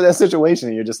right after that situation.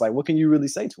 And you're just like, what can you really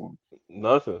say to him?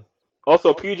 Nothing.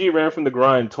 Also, PG ran from the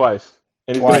grind twice,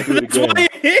 and he's going to do it again. That's why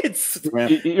it hits. He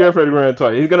ran from the grind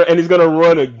twice. He's gonna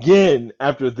run again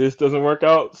after this doesn't work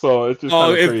out. So it's just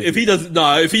if he does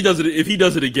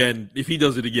it again,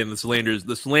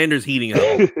 the slander's heating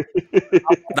up.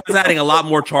 That's adding a lot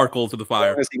more charcoal to the fire.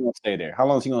 How long is he gonna stay there? How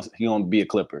long is he gonna be a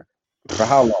Clipper? For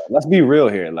how long? Let's be real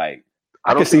here. Like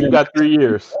I don't think he got 3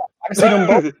 years. I can see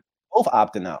them both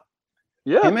opting out.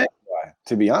 Yeah, man,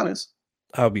 to be honest,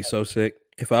 I would be so sick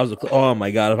if I was oh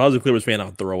my god, if I was a Clippers fan,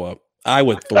 I'd throw up. I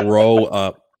would throw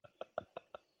up.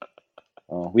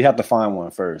 We have to find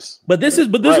one first. But this is.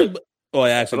 Oh,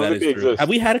 actually, that is true. Exist. Have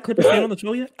we had a Clippers fan on the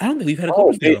show yet? I don't think we've had a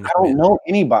Clippers fan on the show. I don't know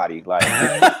anybody. Like,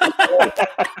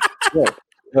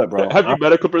 good, bro. Have you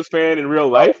met a Clippers fan in real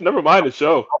life? Never mind the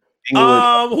show.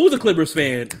 Who's a Clippers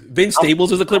fan? Vince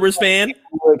Staples is a Clippers fan.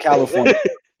 California.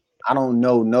 I don't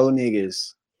know no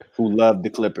niggas who love the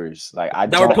Clippers. Like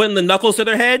that were putting the knuckles to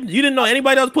their head. You didn't know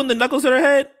anybody else putting the knuckles to their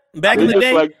head back in the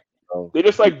day. They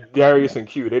just like Darius and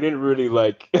Q. They didn't really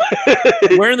like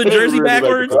wearing the jersey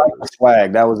backwards.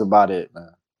 Swag. That was about it, man.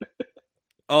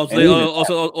 Also,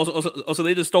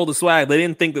 they just stole the swag. They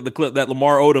didn't think that that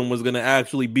Lamar Odom was going to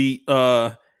actually beat.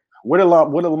 Where did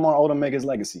Lamar Odom make his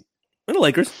legacy? In the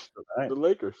Lakers. Right. The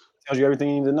Lakers tells you everything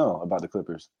you need to know about the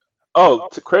Clippers. Oh,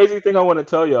 it's a crazy thing I want to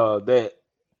tell y'all that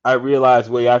I realized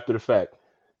way after the fact.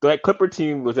 That Clipper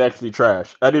team was actually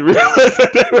trash. I didn't realize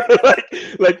that they were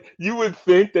like you would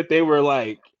think that they were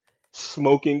like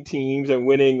smoking teams and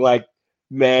winning like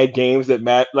mad games that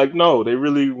like no, they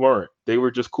really weren't. They were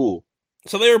just cool.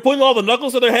 So they were putting all the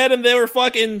knuckles to their head and they were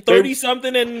fucking 30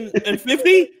 something and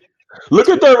 50? Look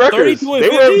at their records. They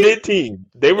 50? were a mid team.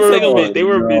 They were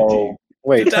a mid team.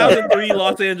 Wait, 2003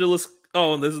 Los Angeles.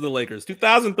 Oh, this is the Lakers.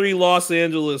 2003 Los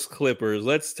Angeles Clippers.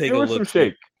 Let's take a look. Some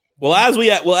shake. Well, as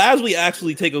we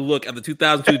actually take a look at the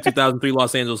 2002-2003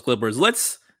 Los Angeles Clippers,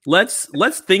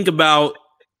 let's think about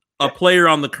a player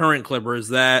on the current Clippers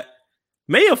that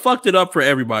may have fucked it up for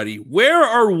everybody. Where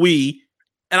are we?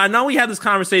 And I know we had this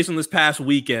conversation this past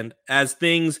weekend as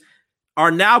things are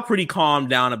now pretty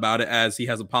calmed down about it as he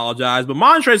has apologized. But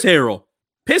Montrezl Harrell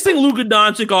pissing Luka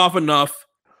Doncic off enough.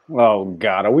 Oh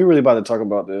God, are we really about to talk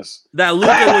about this? That Luka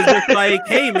was just like,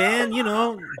 hey man,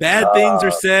 bad things are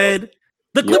said.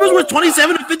 The Clippers were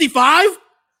 27-55.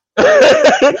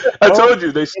 I told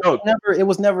you they stunk. It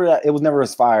was never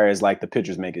as fire as like the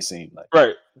pictures make it seem like.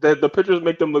 Right, the pictures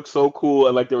make them look so cool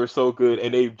and like they were so good,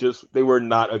 and they were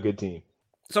not a good team.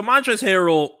 So Montrezl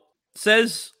Harrell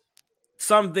says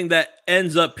something that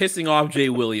ends up pissing off Jay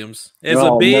Williams. It's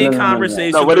a big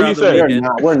conversation. No, what did he say?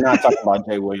 We're not talking about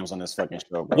Jay Williams on this fucking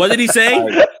show, bro. What did he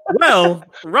say? Well,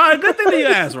 Ryan, good thing that you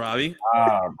asked, Robbie.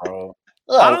 Bro.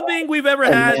 I don't think we've ever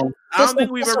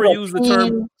used the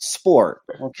term sport.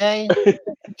 Okay, you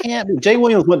can't. Jay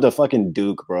Williams went to fucking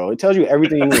Duke, bro. It tells you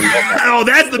everything. You need. Oh,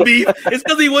 that's the beef. It's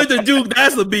because he went to Duke.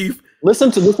 That's the beef.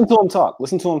 Listen to him talk.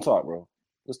 Listen to him talk, bro.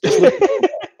 It's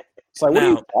like, what are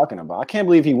you talking about? I can't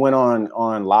believe he went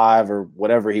on live or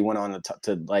whatever he went on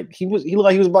to like. He looked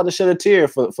like he was about to shed a tear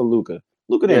for Luka.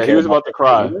 Luka didn't care. He was about to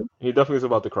cry. He definitely was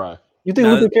about to cry. You think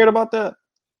Luka cared about that?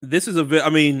 This is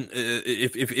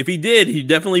if he did, he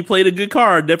definitely played a good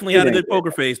card, definitely had a good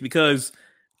poker face, because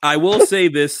I will say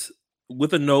this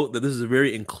with a note that this is a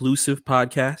very inclusive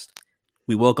podcast.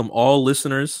 We welcome all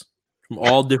listeners from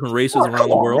all different races around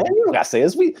the world. Man, you don't gotta say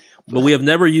this. But we have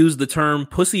never used the term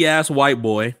pussy ass white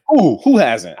boy. Ooh, who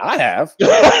hasn't? I have.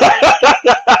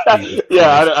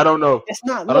 Yeah, I don't know. It's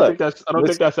not. I don't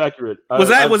think that's accurate. Was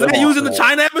that used in the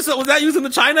China episode? Was that used in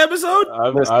the China episode?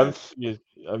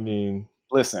 I mean.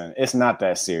 Listen, it's not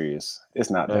that serious. It's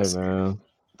not that serious. Man.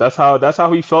 That's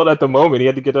how he felt at the moment. He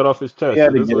had to get that off his chest. He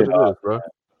had to get it off, bro.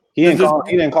 He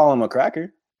didn't call him a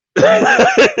cracker.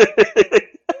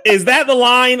 Is that the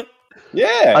line?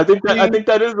 Yeah. I think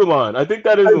that is the line. I think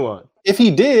that is the line. If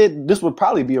he did, this would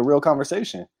probably be a real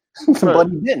conversation. But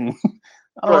he didn't.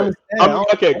 I don't understand.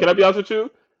 Okay, can I be honest with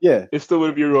you? Yeah, it still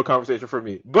wouldn't be a real conversation for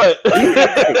me. But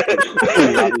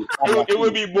it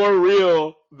would be more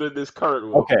real than this current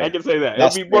one. Okay, I can say that.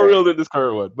 that's It'd be more fair. real than this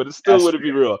current one, but it still That's wouldn't be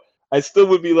real. I still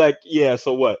would be like, yeah,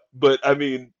 so what? But I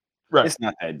mean, right. It's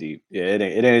not that deep. Yeah, it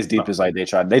ain't as deep as like they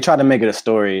tried. They tried to make it a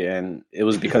story, and it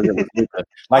was because it was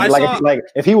Luka.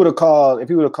 If he would have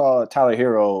called Tyler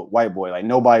Hero white boy, like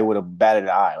nobody would have batted an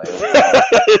eye. Like,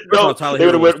 no, they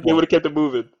would have kept it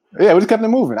moving. Yeah, we just kept it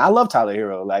moving. I love Tyler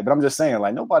Hero, like, but I'm just saying,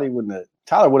 like, nobody wouldn't have.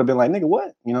 Tyler would have been like, "Nigga,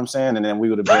 what?" You know what I'm saying? And then we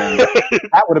would have been.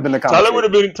 That would have been the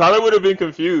conversation. Tyler would have been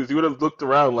confused. He would have looked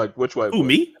around like, "Which white boy?" Who,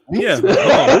 me? Yeah.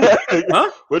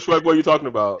 Huh? Which white boy are you talking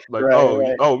about? Like,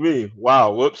 right. Me.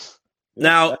 Wow, whoops.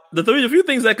 Now, the few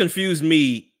things that confused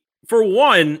me. For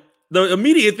one, the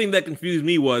immediate thing that confused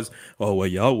me was, oh well,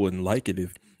 y'all wouldn't like it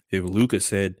if Luka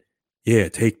said, "Yeah,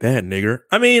 take that, nigger."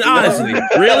 I mean, honestly,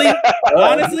 really,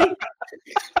 honestly.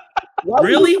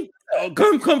 Really? Oh,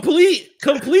 complete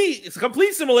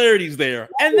similarities there.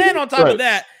 And then on top of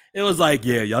that, it was like,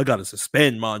 yeah, y'all got to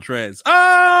suspend Montrez.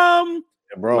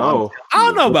 Bro, no. I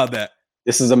don't know about that.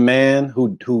 This is a man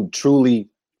who truly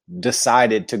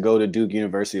decided to go to Duke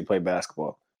University to play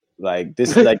basketball. Like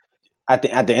this, like at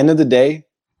the end of the day,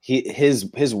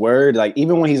 his word, like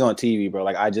even when he's on TV, bro,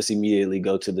 like I just immediately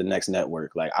go to the next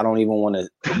network. Like I don't even want to.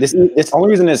 This the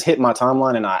only reason this hit my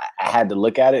timeline and I had to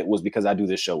look at it was because I do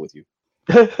this show with you.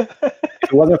 If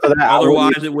it wasn't for that,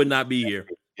 otherwise it would not be here.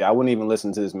 Yeah, I wouldn't even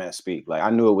listen to this man speak. Like I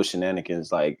knew it was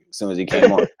shenanigans. Like as soon as he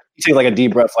came on, he takes like a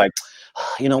deep breath, like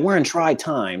we're in try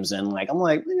times, and like I'm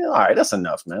like, yeah, all right, that's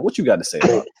enough, man. What you got to say?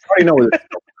 I already know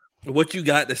what you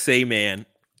got to say, man,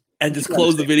 and just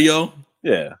close the video.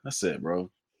 Yeah, that's it, bro.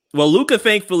 Well, Luka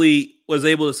thankfully was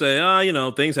able to say,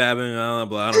 things happen, blah,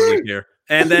 blah, I don't really care.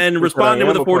 And then responded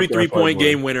with a 43-point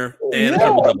game winner and a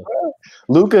triple-double.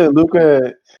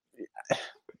 Luka,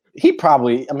 he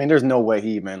probably, I mean, there's no way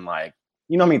he even like,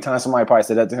 you know how many times somebody probably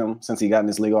said that to him since he got in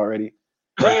this league already?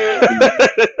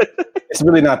 It's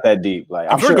really not that deep.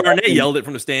 Like I'm sure Garnett yelled it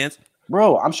from the stands.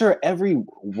 Bro, I'm sure every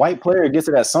white player gets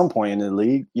it at some point in the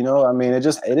league. You know, I mean, it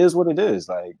is what it is.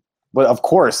 Like, but of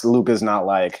course, Luka's not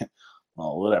like,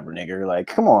 oh, whatever, nigga. Like,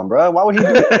 come on, bro. Why would he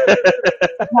do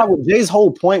that? Jay's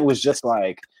whole point was just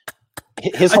like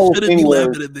his whole thing was.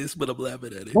 Laughing at this, but I'm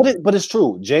laughing at it. But it's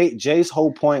true. Jay's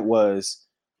whole point was,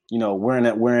 we're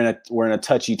in a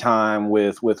touchy time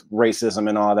with racism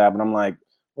and all that. But I'm like,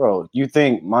 bro, you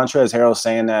think Montrezl Harrell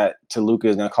saying that to Luka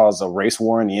is going to cause a race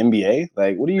war in the NBA?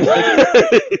 Like, what do you think?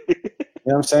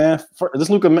 You know what I'm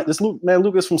saying?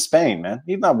 Luka's from Spain, man.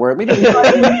 He's not worried.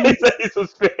 He's from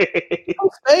Spain. From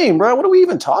Spain, bro. What are we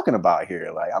even talking about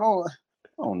here? Like, I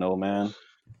don't know, man.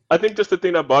 I think just the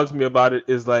thing that bothers me about it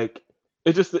is like,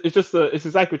 it's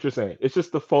exactly what you're saying. It's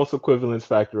just the false equivalence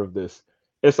factor of this.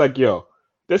 It's like, yo,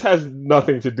 this has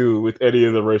nothing to do with any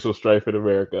of the racial strife in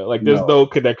America. Like, there's no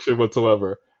connection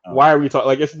whatsoever. No. Why are we talking?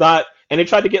 Like, it's not. And they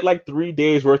tried to get like 3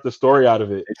 days worth of story out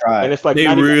of it. And it's like they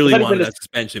really wanted that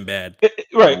suspension bad.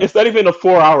 Right. It's not even a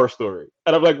 4-hour story.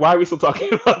 And I'm like, why are we still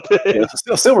talking about this?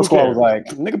 Yeah, Silver Squad was like,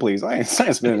 nigga, please, I ain't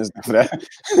spending this for that.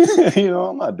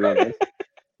 I'm not doing this.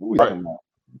 What are we talking about?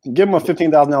 Give him a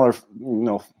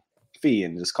 $15,000, fee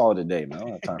and just call it a day, man. I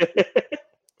don't have time.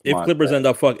 If Clippers end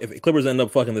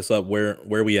up fucking this up, where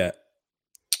are we at?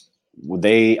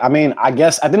 I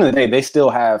guess at the end of the day, they still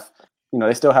have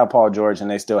Paul George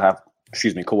and they still have,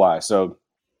 Kawhi. So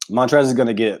Montrez is going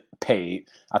to get paid.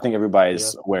 I think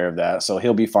everybody's aware of that. So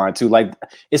he'll be fine too. Like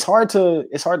it's hard to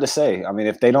say. I mean,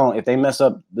 if they mess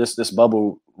up this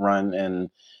bubble run and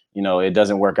it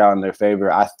doesn't work out in their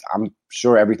favor, I'm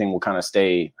sure everything will kind of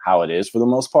stay how it is for the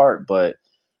most part. But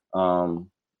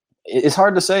it's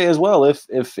hard to say as well if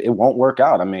it won't work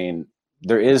out. I mean,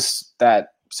 there is that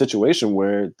situation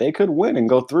where they could win and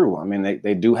go through. I mean,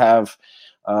 they do have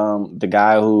the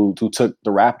guy who took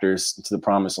the Raptors to the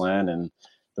promised land, and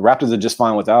the Raptors are just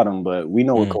fine without him. But we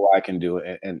know what Kawhi can do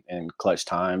in clutch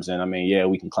times. And I mean, yeah,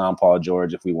 we can clown Paul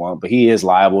George if we want, but he is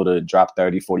liable to drop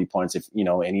 30, 40 points if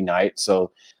any night.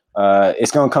 So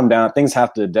it's going to come down. Things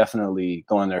have to definitely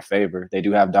go in their favor. They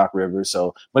do have Doc Rivers.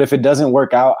 So, but if it doesn't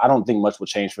work out, I don't think much will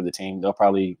change for the team. They'll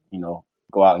probably,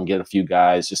 go out and get a few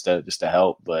guys just to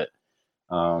help. But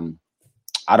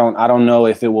I don't know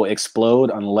if it will explode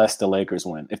unless the Lakers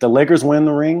win. If the Lakers win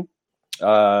the ring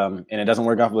and it doesn't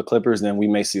work out for the Clippers, then we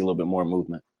may see a little bit more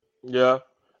movement. Yeah.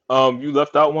 You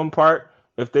left out one part.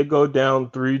 If they go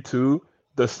down 3-2,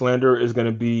 the slander is going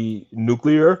to be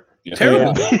nuclear. Yeah.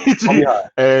 Terrible.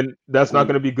 And that's not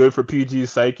going to be good for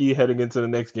PG's psyche heading into the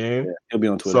next game. Yeah, he'll be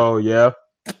on Twitter. So, yeah,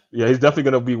 he's definitely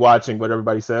going to be watching what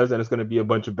everybody says, and it's going to be a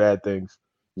bunch of bad things.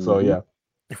 So, yeah.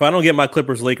 If I don't get my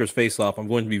Clippers-Lakers face-off, I'm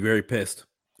going to be very pissed.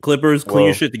 Clippers, clean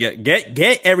your shit together.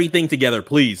 Get everything together,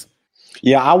 please.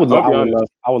 Yeah, I would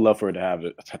love for it to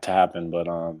happen, but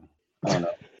I don't know.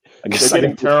 I guess they're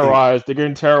getting terrorized. They're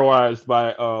getting terrorized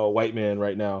by white man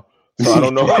right now. So I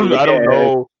don't know. I don't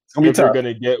know if you're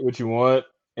gonna get what you want.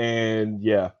 And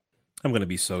yeah, I'm gonna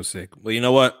be so sick. Well, you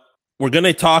know what? We're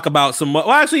gonna talk about some.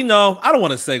 Well, actually, no, I don't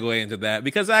want to segue into that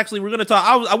because actually, we're gonna talk.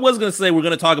 I was gonna say we're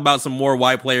gonna talk about some more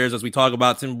white players as we talk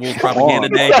about Timberwolves propaganda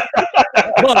day.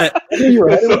 But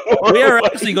we are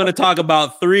actually gonna talk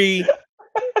about three.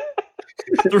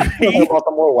 About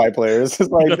the more white players.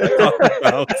 It's like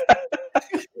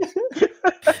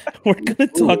we're gonna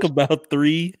talk about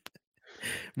three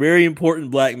very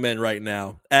important black men right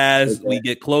now as we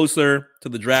get closer to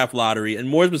the draft lottery, and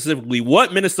more specifically,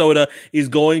 what Minnesota is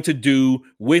going to do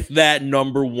with that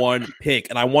number one pick.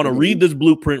 And I want to read this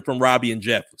blueprint from Robbie and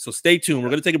Jeff. So stay tuned. We're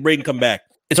going to take a break and come back.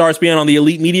 It's RSPN on the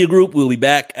Elite Media Group. We'll be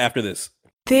back after this.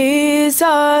 These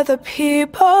are the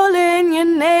people in your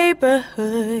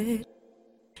neighborhood.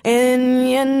 In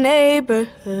your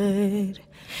neighborhood,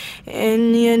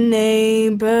 in your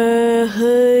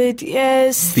neighborhood,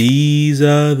 yes. These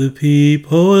are the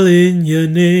people in your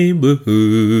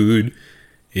neighborhood,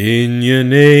 in your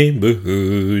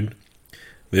neighborhood.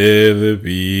 They're the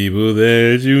people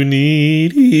that you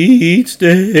need each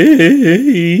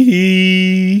day.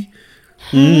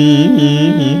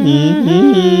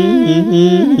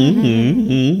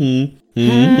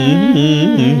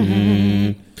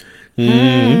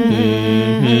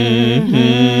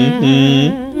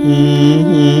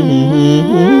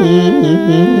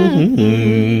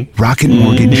 Rocket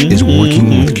Mortgage is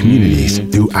working with communities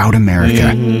throughout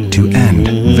America to end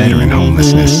veteran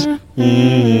homelessness.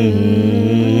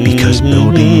 Because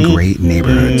building great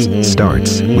neighborhoods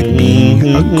starts with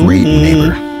being a great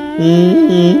neighbor.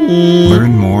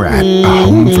 Learn more at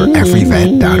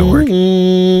ahomeforeveryvet.org.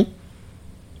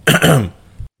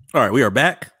 All right, we are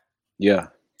back. Yeah.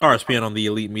 RSPN on the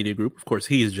Elite Media Group. Of course,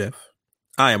 he is Jeff.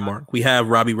 I am Mark. We have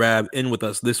Robbie Rab in with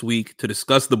us this week to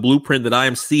discuss the blueprint that I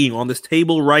am seeing on this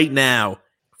table right now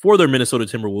for their Minnesota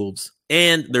Timberwolves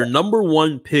and their number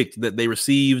one pick that they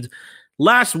received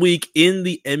last week in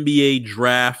the NBA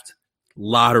draft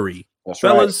lottery. That's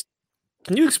Fellas,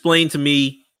 can you explain to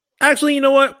me? Actually, you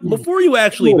know what? Before you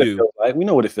actually do, we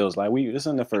know what it feels like. This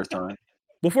isn't the first time.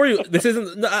 Before you, this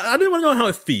isn't. I didn't want to know how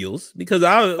it feels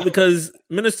because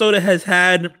Minnesota has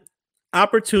had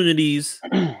opportunities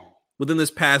within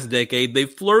this past decade. They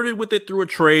flirted with it through a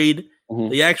trade. Mm-hmm.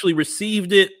 They actually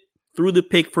received it through the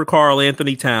pick for Karl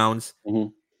Anthony Towns. Mm-hmm.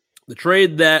 The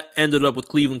trade that ended up with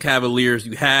Cleveland Cavaliers.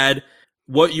 You had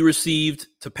what you received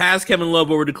to pass Kevin Love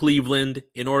over to Cleveland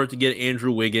in order to get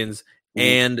Andrew Wiggins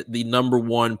and the number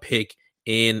one pick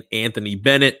in Anthony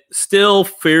Bennett. Still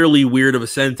fairly weird of a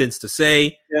sentence to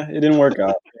say. Yeah, it didn't work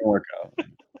out.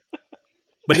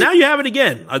 But now you have it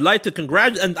again. I'd like to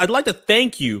congratulate and I'd like to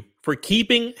thank you for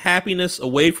keeping happiness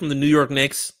away from the New York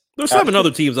Knicks. There's 7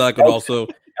 other teams that I could also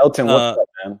Elton, what's up,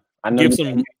 man? I know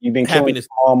you've been killing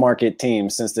small market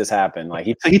teams since this happened. Like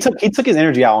he took his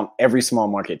energy out on every small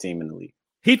market team in the league.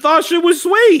 He thought shit was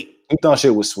sweet.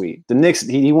 The Knicks,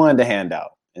 he wanted to hand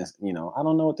out. And, I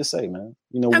don't know what to say, man.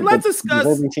 And let's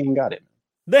discuss. The team got it.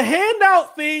 The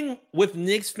handout thing with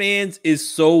Knicks fans is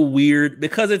so weird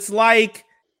because it's like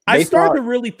I start to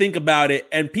really think about it,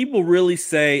 and people really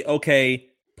say, "Okay,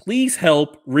 please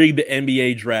help rig the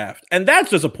NBA draft," and that's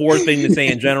just a poor thing to say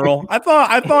in general. I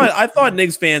thought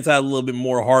Knicks fans had a little bit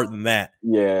more heart than that.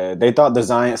 Yeah, they thought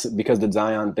because the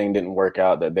Zion thing didn't work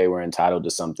out, that they were entitled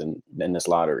to something in this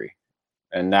lottery,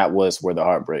 and that was where the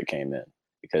heartbreak came in.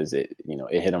 Because it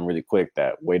hit them really quick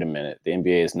that, wait a minute, the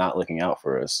NBA is not looking out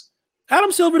for us.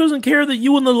 Adam Silver doesn't care that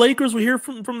you and the Lakers were here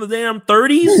from the damn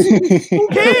 30s. Who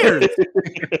cares?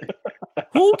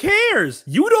 Who cares?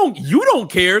 You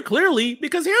don't care, clearly,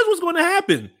 because here's what's going to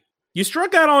happen. You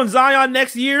struck out on Zion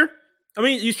next year. I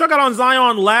mean, you struck out on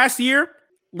Zion last year.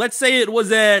 Let's say it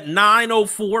was at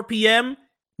 9:04 p.m.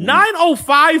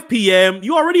 9:05 p.m.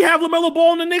 You already have LaMelo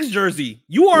Ball in the Knicks jersey.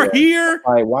 You are here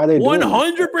why they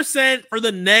 100% for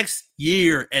the next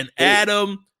year, and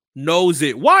Adam knows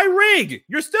it. Why rig?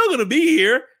 You're still gonna be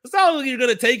here. It's not like you're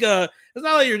gonna take a. It's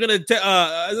not like you're gonna. It's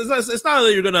not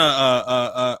like you're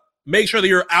gonna make sure that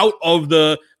you're out of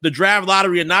the draft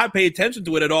lottery and not pay attention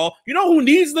to it at all. You know who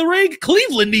needs the rig?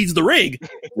 Cleveland needs the rig.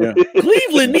 Yeah.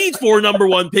 Cleveland needs 4 number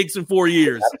 1 picks in 4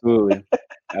 years.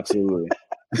 Absolutely.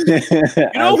 You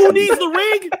know who needs the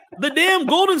rig? The damn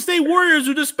Golden State Warriors,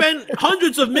 who just spent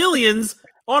hundreds of millions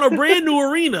on a brand new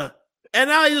arena, and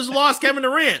now they just lost Kevin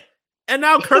Durant, and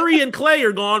now Curry and Clay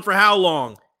are gone for how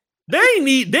long? They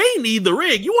need the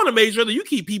rig. You want to make sure that you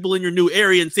keep people in your new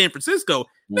area in San Francisco.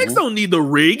 Knicks don't need the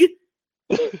rig.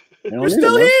 They're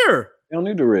still here. They don't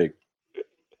need the rig.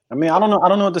 I mean, I don't know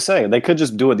what to say. They could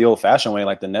just do it the old-fashioned way,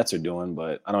 like the Nets are doing,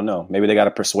 but I don't know. Maybe they got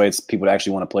to persuade people to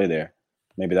actually want to play there.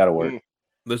 Maybe that'll work.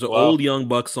 There's an old Young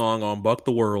Buck song on Buck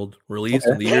the World, released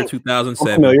in the year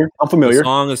 2007. I'm familiar. The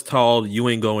song is called "You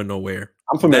Ain't Going Nowhere."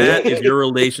 I'm familiar. That is your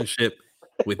relationship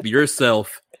with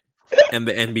yourself and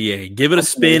the NBA. Give it a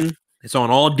spin. It's on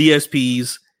all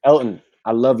DSPs. Elton,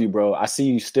 I love you, bro. I see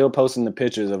you still posting the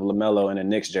pictures of LaMelo in a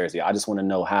Knicks jersey. I just want to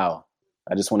know how.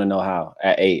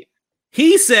 At 8.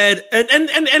 He said, and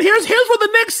here's what the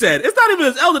Knicks said. It's not even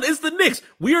as Elton, it's the Knicks.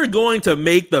 We are going to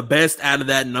make the best out of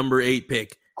that number 8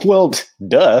 pick. Well,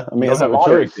 duh. I mean, it's a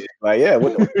lottery pick. Like, yeah,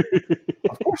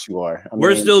 of course you are.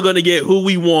 We're still going to get who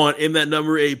we want in that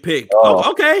number 8 pick.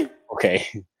 Okay.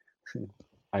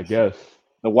 I guess.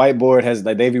 The whiteboard has,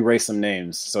 like, they've erased some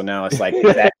names. So now it's like,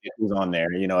 exactly who's on there,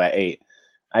 at 8.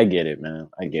 I get it, man.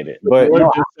 I get it. But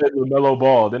just said LaMelo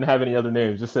Ball. Didn't have any other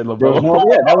names. Just said LaMelo.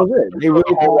 Yeah, that was it. They really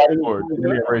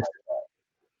erased it.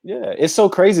 Yeah, it's so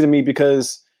crazy to me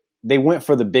because they went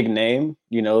for the big name,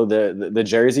 the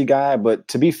Jersey guy. But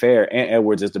to be fair, Ant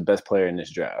Edwards is the best player in this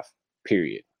draft.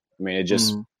 Period. I mean,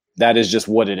 that is just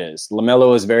what it is.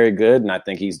 LaMelo is very good, and I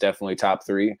think he's definitely top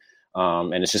 3.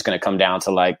 And it's just going to come down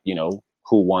to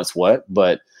who wants what.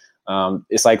 But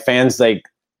it's like fans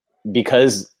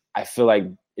because I feel like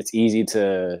it's easy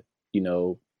to,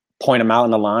 point him out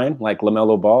in the line, like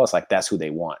LaMelo Ball. It's like, that's who they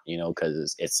want,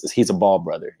 because he's a ball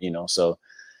brother, so,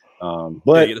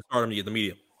 but you get to start him to get the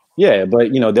media. Yeah,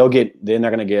 but they're not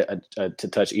going to get to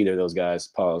touch either of those guys,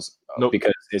 pause,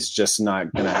 because it's just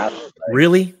not going to happen. Right?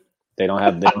 Really? They don't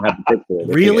have the pick for it.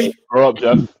 Really? Grow up,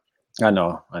 Jeff. I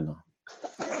know.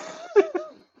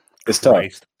 It's tough.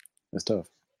 Christ. It's tough.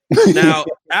 Now,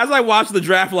 as I watched the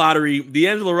draft lottery,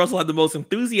 D'Angelo Russell had the most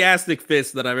enthusiastic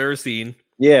fist that I've ever seen.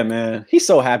 Yeah, man. He's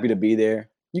so happy to be there.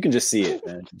 You can just see it,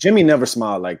 man. Jimmy never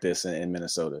smiled like this in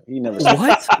Minnesota. He never.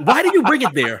 What? Why do you bring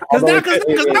it there? Because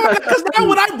now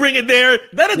when I bring it there,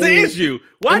 that is the issue.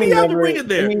 Why do you have to bring it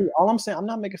there? All I'm saying, I'm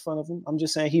not making fun of him. I'm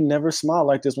just saying he never smiled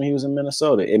like this when he was in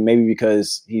Minnesota. It may be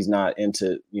because he's not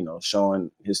into,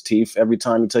 showing his teeth every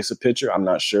time he takes a picture. I'm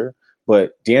not sure.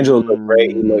 But D'Angelo looked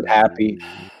great. He looked happy.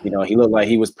 He looked like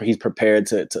he's prepared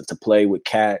to play with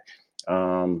Cat.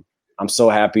 I'm so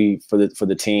happy for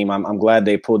the team. I'm glad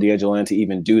they pulled D'Angelo in to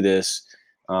even do this.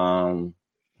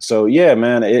 So yeah,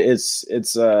 man,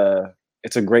 it's a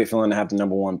great feeling to have the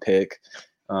number 1 pick.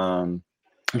 I'm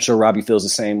sure Robbie feels the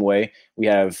same way. We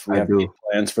have big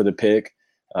plans for the pick.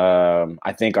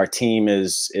 I think our team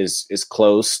is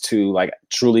close to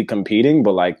truly competing,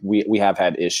 but we have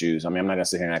had issues. I mean, I'm not gonna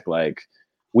sit here and act like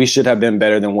we should have been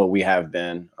better than what we have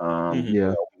been.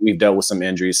 We've dealt with some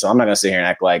injuries, so I'm not gonna sit here and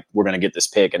act like we're gonna get this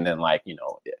pick and then I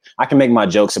can make my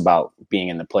jokes about being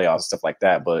in the playoffs and stuff like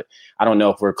that, but I don't know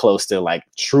if we're close to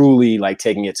truly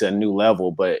taking it to a new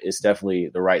level. But it's definitely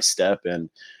the right step. And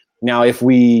now, if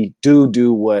we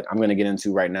do what I'm gonna get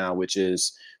into right now, which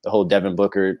is the whole Devin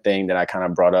Booker thing that I kind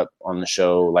of brought up on the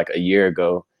show a year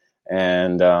ago,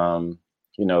 and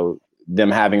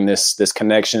them having this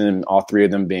connection, and all 3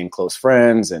 of them being close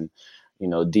friends, and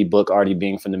D Book already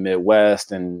being from the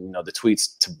Midwest, and the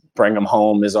tweets to bring him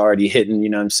home is already hitting. You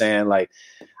know what I'm saying?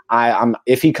 I'm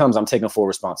if he comes, I'm taking full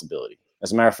responsibility.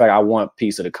 As a matter of fact, I want a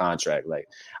piece of the contract.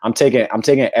 I'm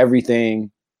taking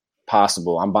everything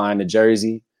possible. I'm buying the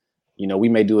jersey. We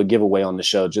may do a giveaway on the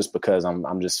show just because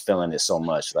I'm just feeling it so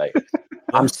much.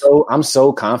 I'm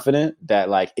so confident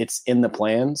that it's in the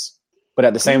plans, but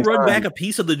at the same time, run back a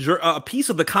piece of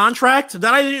the contract.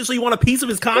 So you want a piece of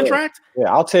his contract?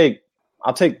 Yeah, I'll take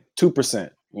 2%. You know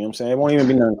what I'm saying? It won't even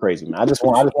be nothing crazy, man. I just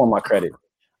want my credit.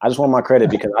 I just want my credit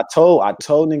because I told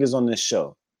niggas on this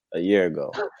show a year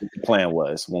ago what the plan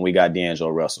was when we got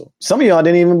D'Angelo Russell. Some of y'all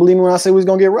didn't even believe me when I said we was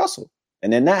gonna get Russell.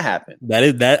 And then that happened. That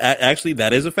is a fact.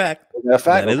 That is a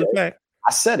fact.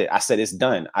 I said it. I said it's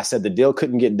done. I said the deal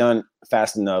couldn't get done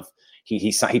fast enough.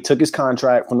 He took his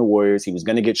contract from the Warriors. He was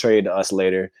going to get traded to us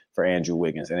later for Andrew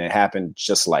Wiggins, and it happened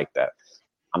just like that.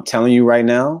 I'm telling you right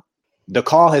now, the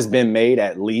call has been made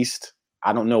at least.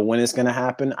 I don't know when it's going to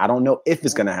happen. I don't know if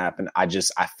it's going to happen. I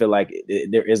feel like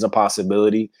there is a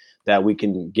possibility that we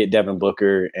can get Devin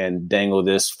Booker and dangle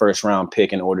this first round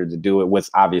pick in order to do it, with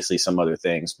obviously some other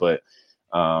things, but.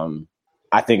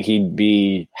 I think he'd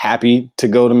be happy to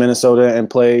go to Minnesota and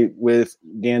play with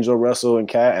D'Angelo Russell and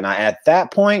Cat. And at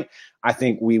that point, I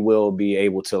think we will be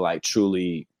able to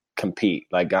truly compete.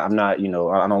 I'm not,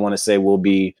 I don't want to say we'll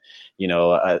be,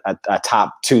 a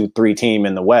top 2-3 team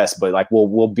in the West, but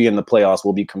we'll be in the playoffs.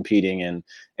 We'll be competing, and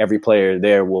every player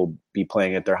there will be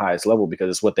playing at their highest level because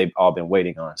it's what they've all been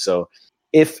waiting on. So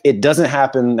if it doesn't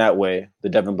happen that way, the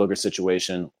Devin Booker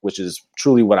situation, which is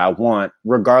truly what I want,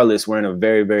 regardless, we're in a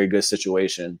very, very good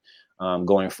situation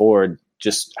going forward,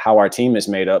 just how our team is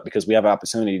made up, because we have an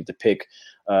opportunity to pick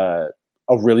a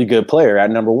really good player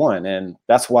at number one. And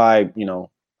that's why,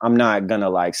 I'm not going to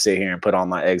like sit here and put all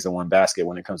my eggs in one basket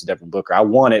when it comes to Devin Booker. I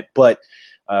want it, but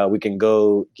we can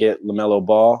go get LaMelo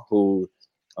Ball, who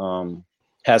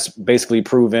has basically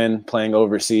proven playing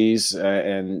overseas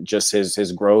and just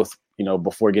his growth,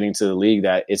 before getting to the league,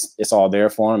 that it's all there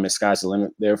for him. It's sky's the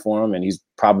limit there for him. And he's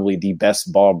probably the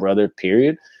best ball brother,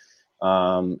 period.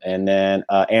 And then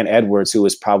Ant Edwards, who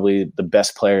is probably the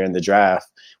best player in the draft,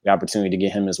 the opportunity to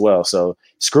get him as well. So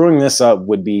screwing this up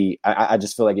would be, I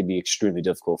just feel like it'd be extremely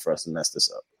difficult for us to mess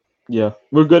this up. Yeah,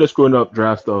 we're good at screwing up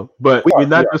drafts though, but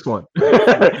not this one.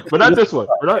 But not this one.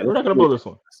 We're not gonna blow this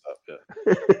one.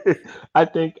 I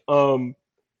think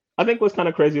what's kind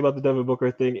of crazy about the Devin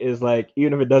Booker thing is, like,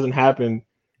 even if it doesn't happen,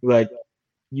 like,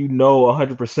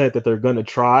 100% that they're gonna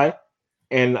try,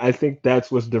 and I think that's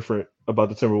what's different about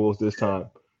the Timberwolves this time,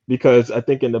 because I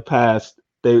think in the past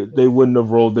they wouldn't have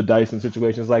rolled the dice in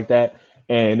situations like that,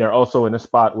 and they're also in a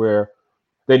spot where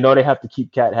they know they have to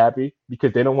keep Cat happy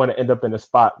because they don't want to end up in a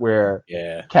spot where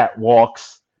Cat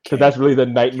walks, because that's really the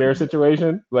nightmare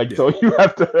situation. Like, so you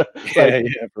have to,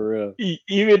 for real.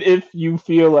 Even if you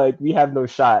feel like we have no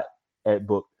shot at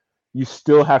Book, you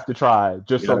still have to try,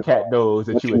 just so Cat knows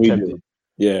that you attempted.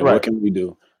 Yeah, right. What can we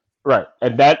do? Right,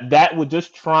 and that would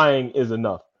just trying is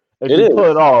enough. If you pull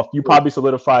it off, you probably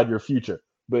solidified your future.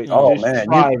 But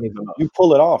you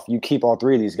pull it off, you keep all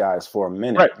three of these guys for a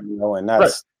minute, right. And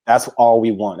that's all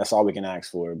we want. That's all we can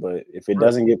ask for. But if it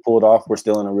doesn't get pulled off, we're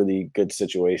still in a really good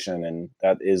situation, and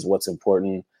that is what's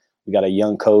important. We got a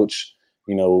young coach.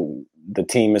 The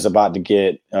team is about to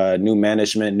get new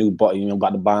management,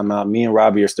 about to buy them out. Me and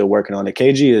Robbie are still working on it.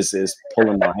 KG is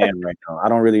pulling my hand right now. I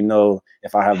don't really know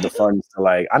if I have the funds to,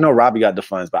 like, I know Robbie got the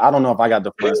funds, but I don't know if I got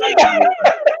the funds to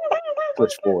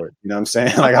push forward. You know what I'm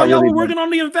saying? Like, we're working on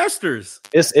the investors.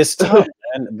 It's tough,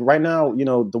 and right now,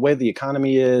 the way the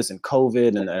economy is, and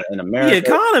COVID and America. The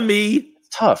economy. It's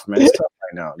tough, man. It's tough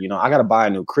right now. I got to buy a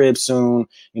new crib soon.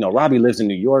 Robbie lives in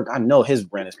New York. I know his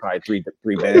rent is probably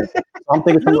three bands. I'm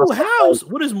thinking, house.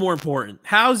 What is more important,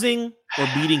 housing or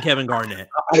beating Kevin Garnett?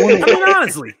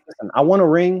 Honestly, listen, I want a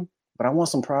ring, but I want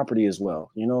some property as well.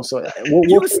 So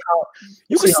you can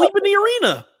sleep in the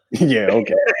arena. Yeah,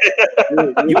 okay.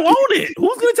 You own it.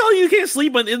 Who's going to tell you can't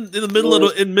sleep in the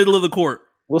middle of the court?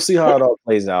 We'll see how it all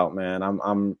plays out, man.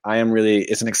 I am really.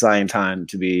 It's an exciting time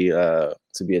to be a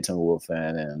Timberwolves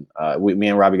fan, and me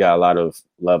and Robbie got a lot of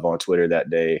love on Twitter that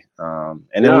day. And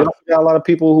then we also got a lot of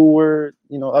people who were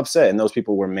upset, and those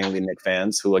people were mainly Knicks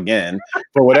fans who, again,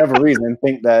 for whatever reason,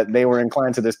 think that they were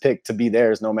inclined to this pick to be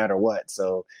theirs no matter what.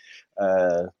 So,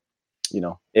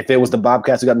 if it was the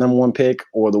Bobcats who got number one pick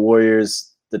or the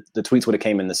Warriors, the tweets would have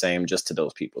came in the same just to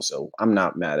those people. So I'm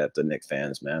not mad at the Knicks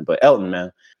fans, man. But Elton,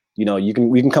 man.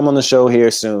 We can come on the show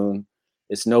here soon.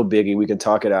 It's no biggie. We can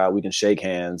talk it out. We can shake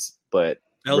hands. But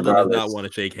Elton does not want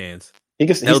to shake hands.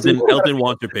 Elton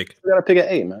wants your pick. Still got to pick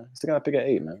at 8,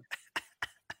 man.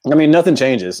 I mean, nothing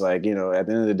changes. Like, at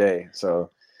the end of the day. So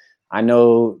I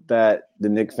know that the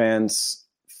Knicks fans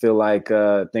feel like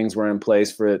things were in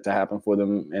place for it to happen for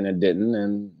them, and it didn't.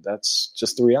 And that's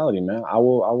just the reality, man. I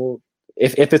will.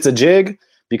 If it's a jig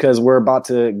because we're about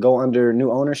to go under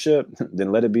new ownership,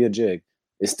 then let it be a jig.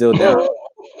 It's still down.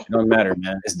 It don't matter,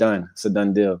 man. It's done. It's a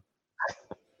done deal.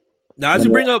 Now, as you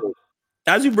bring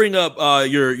up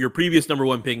your previous number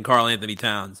one pick, Karl Anthony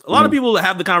Towns, a lot of people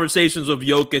have the conversations of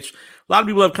Jokic. A lot of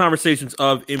people have conversations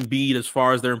of Embiid as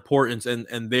far as their importance and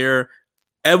their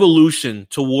evolution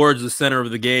towards the center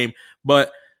of the game.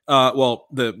 But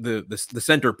the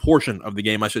center portion of the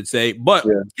game, I should say. But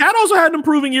Cat also had an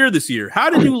improving year this year. How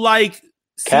did you like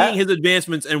seeing his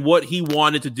advancements and what he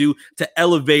wanted to do to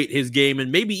elevate his game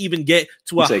and maybe even get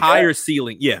to a higher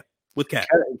ceiling? Yeah, with Cat.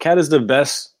 Cat is the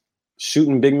best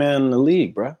shooting big man in the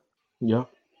league, bro. Yeah.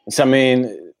 So, I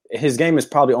mean, his game is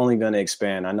probably only going to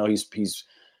expand. I know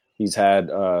he's had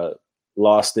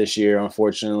loss this year,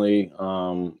 unfortunately.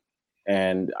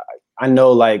 And I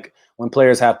know, like, when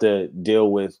players have to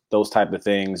deal with those type of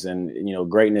things and,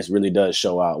 greatness really does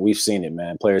show out. We've seen it,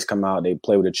 man. Players come out, they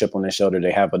play with a chip on their shoulder.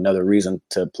 They have another reason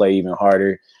to play even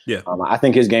harder. Yeah. I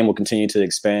think his game will continue to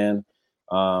expand.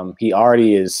 He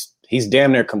already is. He's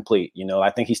damn near complete. I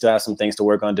think he still has some things to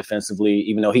work on defensively,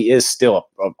 even though he is still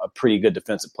a pretty good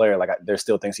defensive player. Like, there's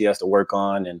still things he has to work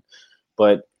on.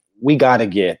 But we got to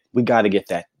get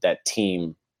that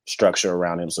team structure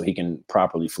around him so he can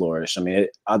properly flourish. I mean,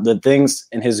 the things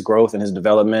in his growth and his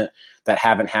development that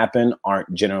haven't happened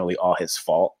aren't generally all his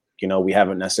fault. you know, we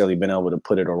haven't necessarily been able to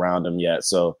put it around him yet.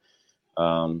 So,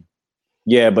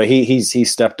 yeah, but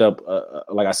he's stepped up,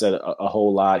 like I said, a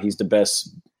whole lot. He's the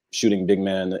best shooting big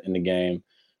man in the game,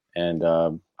 and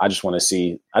I just want to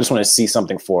see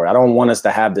something for it. I don't want us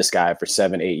to have this guy for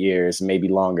 7-8 years, maybe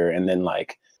longer, and then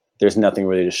like there's nothing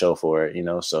really to show for it, you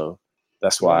know. So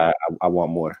that's why I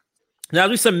want more. Now, as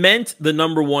we cement the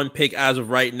number one pick as of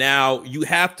right now, you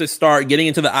have to start getting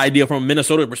into the idea from a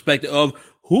Minnesota perspective of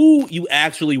who you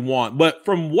actually want. But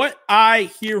from what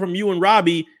I hear from you and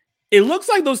Robbie, it looks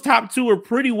like those top two are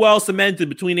pretty well cemented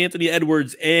between Anthony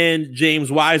Edwards and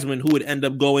James Wiseman, who would end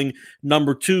up going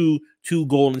number 2 to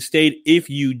Golden State if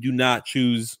you do not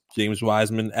choose James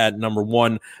Wiseman at number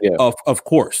 1. Yeah. Of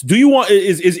course. Do you want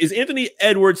is Anthony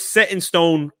Edwards set in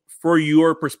stone for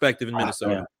your perspective in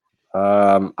Minnesota?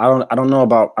 I don't know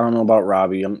about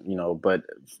Robbie, you know, but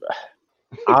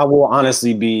I will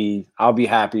honestly I'll be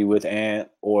happy with Ant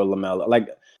or LaMelo. Like,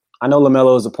 I know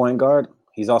LaMelo is a point guard.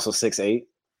 He's also 6'8".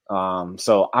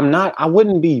 So I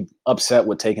wouldn't be upset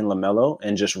with taking LaMelo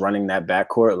and just running that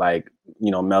backcourt, like,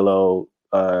 you know, Melo,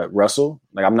 Russell.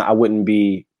 Like, I wouldn't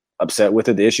be upset with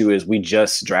it. The issue is we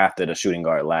just drafted a shooting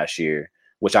guard last year,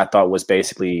 which I thought was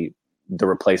basically the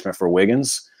replacement for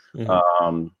Wiggins.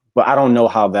 Mm-hmm. But I don't know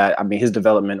how that, I mean, his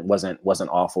development wasn't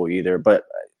awful either, but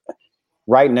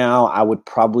right now I would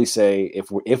probably say if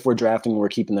we're drafting, we're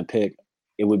keeping the pick,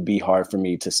 it would be hard for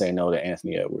me to say no to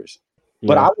Anthony Edwards.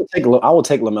 But I will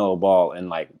take LaMelo Ball, and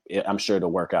like I'm sure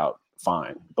it'll work out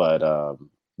fine. But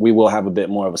we will have a bit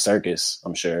more of a circus,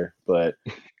 I'm sure. But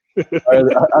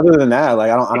other than that,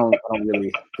 like I don't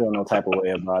really feel no type of way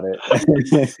about it.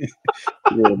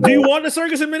 Do you want the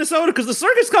circus in Minnesota? Because the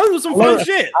circus comes with some fun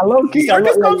shit. The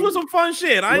circus comes with some fun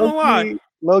shit. I ain't gonna lie.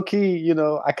 Low key, you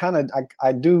know, I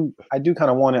do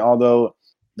kind of want it. Although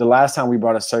the last time we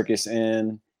brought a circus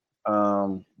in,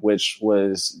 which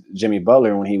was Jimmy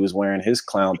Butler when he was wearing his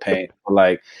clown paint.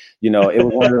 Like, you know, it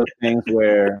was one of those things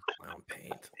where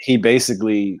he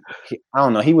basically, I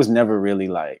don't know, he was never really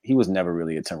a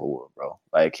Timberwolves, bro.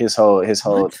 Like his whole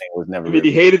thing was never. I mean,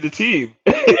 he hated the team.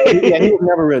 Yeah, he was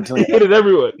never really. He hated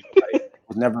everyone. Like, it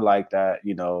was never like that,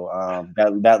 you know.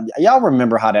 That y'all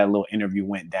remember how that little interview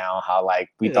went down? How like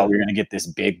we thought we were gonna get this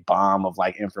big bomb of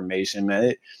like information,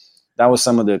 man. That was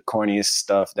some of the corniest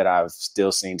stuff that I've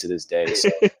still seen to this day. So,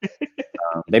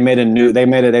 they made a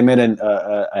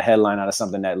headline out of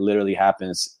something that literally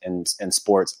happens in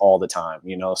sports all the time,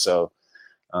 you know. So,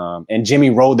 and Jimmy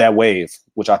rode that wave,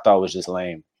 which I thought was just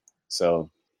lame. So,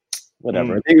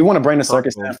 whatever. If you want to bring the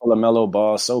circus in for LaMelo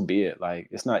Ball, so be it. Like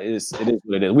it is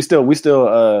what it is. We still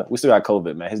got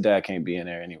COVID, man. His dad can't be in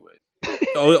there anyway.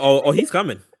 Oh, he's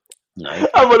coming.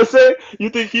 I'm gonna say, you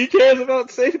think he cares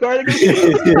about safeguarding?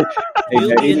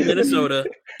 He'll be in Minnesota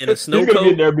in a snow coat.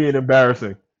 Be there being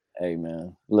embarrassing. Hey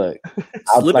man, look,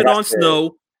 slipping on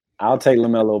snow. I'll take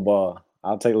LaMelo Ball.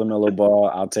 I'll take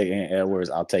Ant Edwards.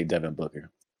 I'll take Devin Booker.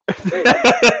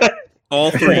 All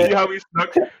three. See how we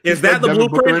stuck? Is that the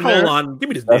blueprint? Hold on, give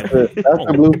me this. That's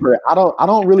the blueprint. I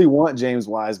don't really want James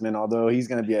Wiseman, although he's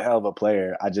going to be a hell of a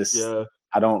player. I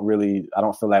don't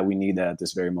feel like we need that at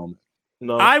this very moment.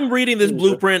 No. I'm reading this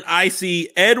blueprint. I see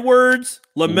Edwards,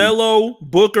 LaMelo,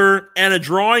 Booker, and a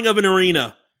drawing of an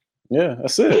arena. Yeah,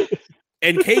 that's it.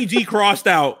 And KG crossed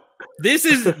out. This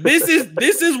is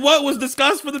what was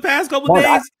discussed for the past couple of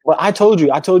days. But I told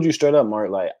you straight up,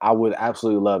 Mark. Like I would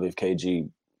absolutely love if KG,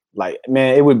 like,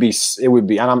 man, it would be,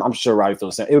 and I'm sure Robbie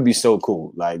feels the same. It would be so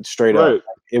cool, like straight up. Like,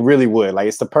 it really would. Like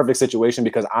it's the perfect situation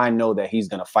because I know that he's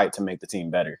gonna fight to make the team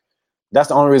better. That's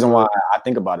the only reason why I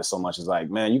think about it so much. Is like,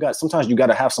 man, sometimes you got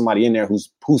to have somebody in there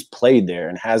who's played there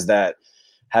and has that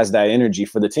energy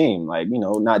for the team. Like, you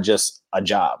know, not just a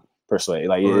job per se.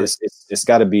 Like it's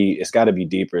got to be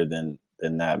deeper than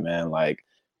that, man. Like,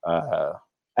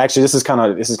 actually, this is kind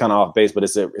of off base, but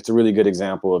it's a really good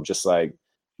example of just like,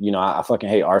 you know, I fucking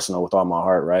hate Arsenal with all my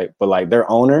heart, right? But like their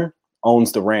owner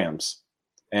owns the Rams,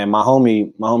 and my homie,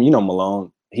 you know,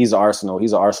 Malone, he's an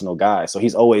Arsenal guy, so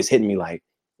he's always hitting me like,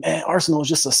 man, Arsenal is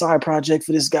just a side project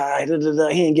for this guy.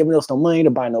 He ain't giving us no money to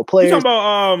buy no players. You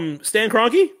talking about Stan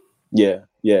Kroenke? Yeah.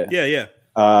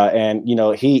 And you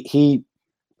know,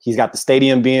 he's got the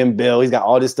stadium being built. He's got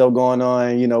all this stuff going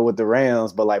on, you know, with the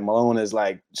Rams. But like Malone is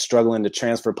like struggling to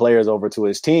transfer players over to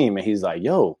his team, and he's like,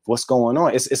 "Yo, what's going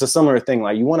on?" It's a similar thing.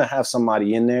 Like you want to have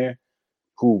somebody in there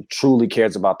who truly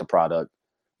cares about the product,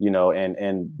 you know,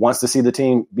 and wants to see the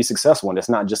team be successful. And it's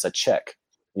not just a check.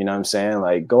 You know what I'm saying?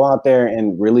 Like, go out there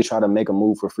and really try to make a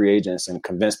move for free agents and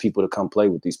convince people to come play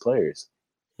with these players.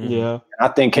 Yeah. And I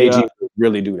think KG would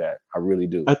really do that. I really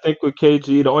do. I think with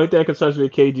KG, the only thing that concerns me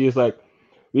with KG is like,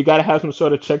 we got to have some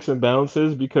sort of checks and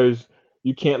balances because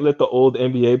you can't let the old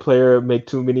NBA player make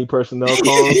too many personnel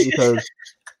calls because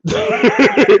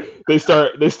they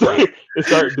start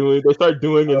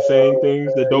doing and saying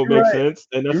things that don't make sense,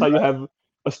 and that's how you have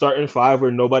a starting five where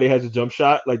nobody has a jump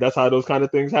shot. Like that's how those kind of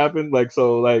things happen. Like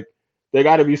so, like there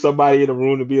got to be somebody in the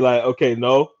room to be like, okay,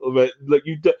 no, but look,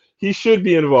 he should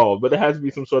be involved, but there has to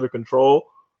be some sort of control.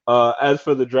 As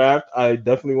for the draft, I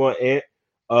definitely want Ant.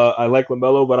 I like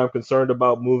LaMelo, but I'm concerned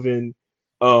about moving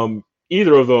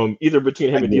either of them, either between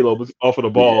him and D'Lo off of the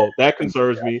ball. That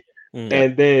concerns me.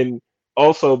 And then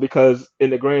also because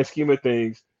in the grand scheme of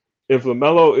things, if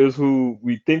LaMelo is who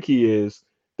we think he is,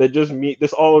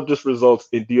 this all just results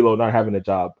in D'Lo not having a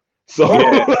job. So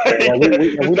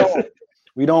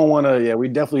we don't want to. Yeah, we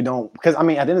definitely don't. Because I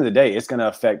mean, at the end of the day, it's going to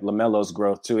affect LaMelo's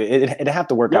growth too. It'd have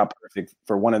to work out perfect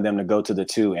for one of them to go to the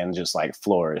 2 and just like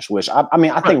flourish. Which I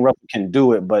think Russell can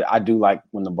do it, but I do like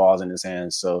when the ball's in his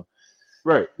hands. So,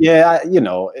 yeah,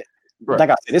 like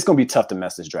I said, it's going to be tough to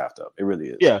mess this draft up. It really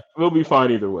is. Yeah, we'll be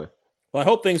fine either way. Well, I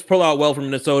hope things pull out well for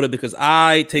Minnesota because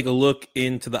I take a look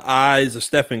into the eyes of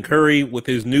Stephen Curry with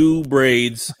his new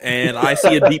braids, and I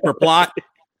see a deeper plot.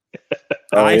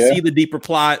 I see the deeper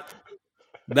plot.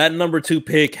 That number 2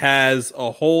 pick has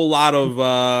a whole lot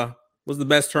of what's the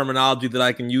best terminology that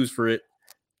I can use for it?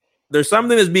 There's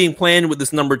something that's being planned with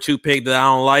this number 2 pick that I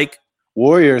don't like.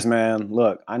 Warriors, man.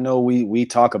 Look, I know we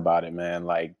talk about it, man.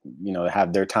 Like,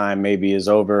 have their time maybe is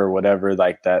over or whatever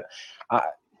like that.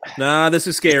 Nah, this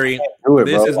is scary.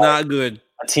 This is not good.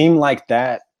 A team like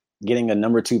that getting a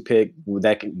number 2 pick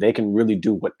they can really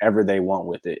do whatever they want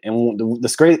with it. And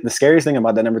the scariest thing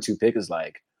about that number 2 pick is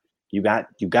like you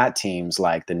got teams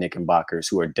like the Knickerbockers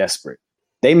who are desperate.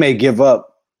 They may give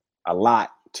up a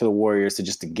lot to the Warriors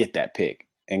to get that pick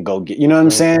and go get. You know what I'm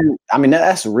saying? I mean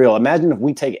that's real. Imagine if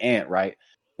we take Ant, right,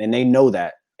 and they know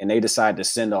that and they decide to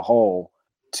send a haul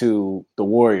to the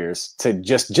Warriors to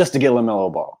just to get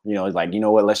LaMelo Ball. It's like, you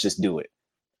know what, let's just do it.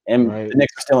 And the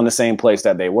Knicks are still in the same place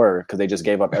that they were because they just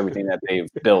gave up everything that they've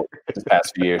built the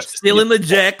past few years. Still in the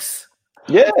Jacks.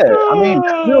 Yeah, I mean,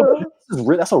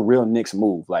 that's a real Knicks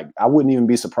move. Like, I wouldn't even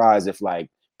be surprised if, like,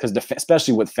 because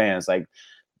especially with fans, like,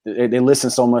 they listen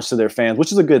so much to their fans,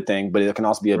 which is a good thing, but it can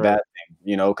also be a bad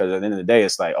thing, because at the end of the day,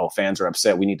 it's like, oh, fans are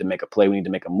upset. We need to make a play. We need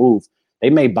to make a move. They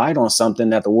may bite on something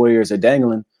that the Warriors are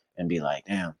dangling and be like,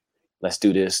 damn, let's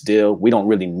do this deal. We don't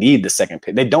really need the second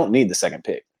pick. They don't need the second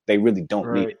pick. They really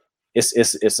don't need it. It's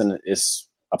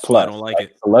a plus. I don't like it.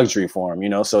 It's a luxury for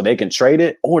them, so they can trade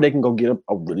it or they can go get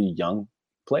a really young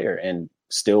player and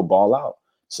still ball out.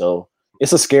 So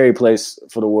it's a scary place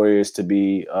for the Warriors to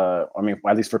be. I mean,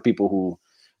 at least for people who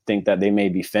think that they may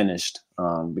be finished,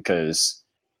 because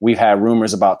we've had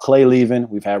rumors about Clay leaving.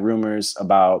 We've had rumors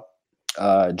about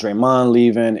Draymond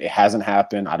leaving. It hasn't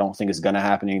happened. I don't think it's going to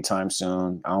happen anytime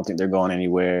soon. I don't think they're going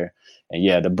anywhere. And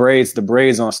yeah, the braids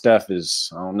on Steph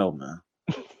is, I don't know, man.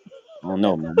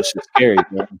 It's just scary,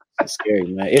 man. It's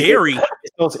scary, man.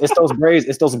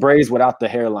 It's those braids without the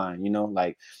hairline,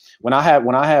 like when I had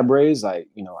braids, like,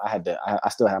 I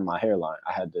still have my hairline.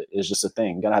 It's just a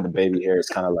thing. You gotta have the baby hair. It's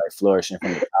kind of like flourishing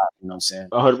from the top, you know what I'm saying?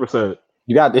 100%.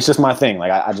 It's just my thing.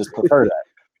 Like, I just prefer that.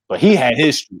 But he had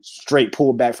his straight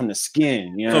pulled back from the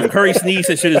skin. So if Curry sneezes,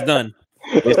 that shit is done.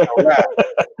 It's a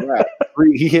wrap.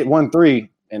 He hit 1-3,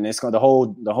 and it's going the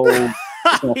whole.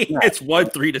 It's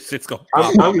 1-3 to Cisco.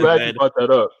 I'm glad you brought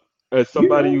that up. As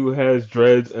somebody who has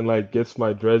dreads and like gets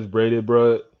my dreads braided,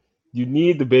 bro, you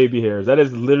need the baby hairs. That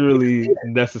is literally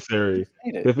necessary.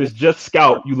 If it's just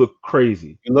scalp, you look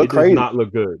crazy. It does not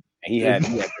look good. He had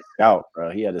the scalp,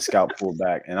 bro. He had the scalp pulled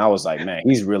back, and I was like, man,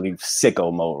 he's really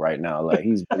sicko mode right now. Like,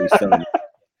 he's really feeling it.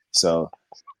 So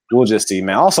we'll just see,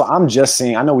 man. Also, I'm just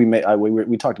seeing. I know we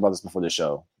talked about this before the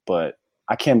show, but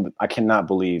I cannot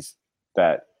believe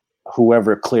that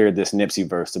whoever cleared this Nipsey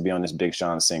verse to be on this Big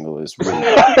Sean single is really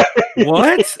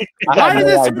what? Why did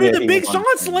this turn into Big Sean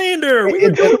slander? Where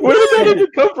did that even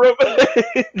come from?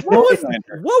 What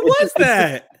was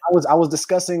that? I was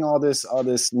discussing all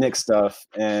this Nick stuff,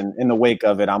 and in the wake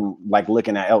of it, I'm like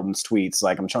looking at Elton's tweets,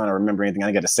 like I'm trying to remember anything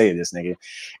I got to say to this nigga,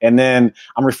 and then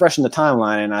I'm refreshing the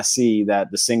timeline, and I see that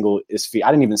the single is.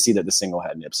 I didn't even see that the single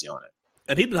had Nipsey on it.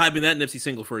 And he's been hyping that Nipsey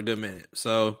single for a good minute.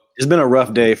 So it's been a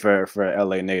rough day for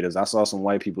LA natives. I saw some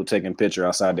white people taking a picture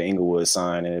outside the Inglewood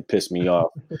sign, and it pissed me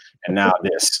off. And now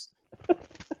this.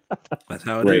 That's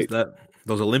how it is.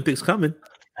 Those Olympics coming.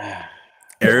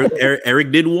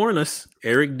 Eric did warn us.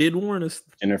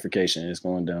 Gentrification is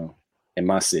going down in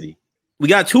my city. We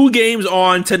got 2 games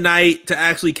on tonight to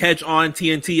actually catch on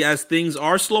TNT as things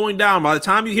are slowing down. By the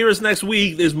time you hear us next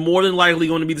week, there's more than likely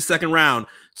going to be the second round.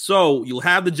 So you'll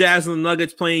have the Jazz and the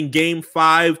Nuggets playing game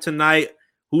 5 tonight.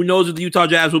 Who knows if the Utah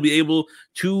Jazz will be able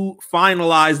to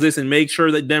finalize this and make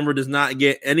sure that Denver does not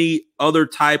get any other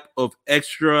type of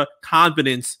extra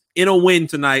confidence in a win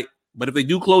tonight. But if they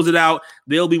do close it out,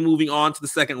 they'll be moving on to the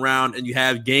second round, and you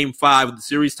have Game 5 of the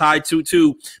series tied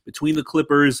 2-2 between the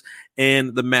Clippers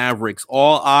and the Mavericks.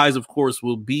 All eyes, of course,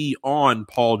 will be on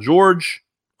Paul George.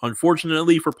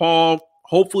 Unfortunately for Paul,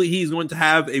 hopefully he's going to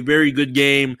have a very good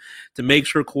game to make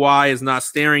sure Kawhi is not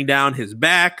staring down his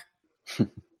back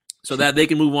so that they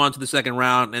can move on to the second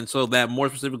round, and so that more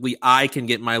specifically I can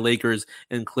get my Lakers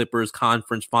and Clippers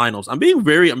conference finals. I'm being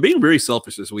very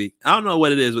selfish this week. I don't know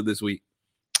what it is with this week.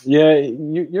 Yeah,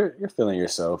 you're feeling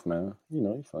yourself, man. You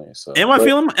know, you're feeling yourself. Am I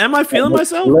feeling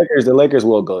myself? The Lakers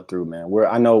will go through, man.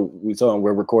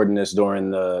 We're recording this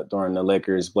during the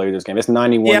Lakers Blazers game. It's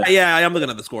 91. Yeah, I'm looking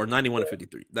at the score,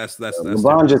 91-53. That's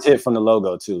LeBron just hit from the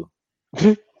logo too.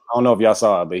 I don't know if y'all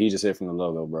saw it, but he just hit from the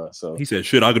logo, bro. So he said,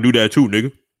 "Shit, I can do that too,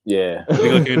 nigga." Yeah,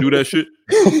 nigga can't do that shit.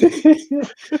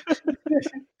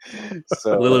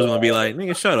 So Lillard's gonna be like,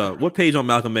 "Nigga, shut up. What page on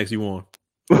Malcolm X you on?"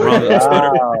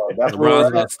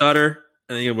 LeBron's gonna stutter,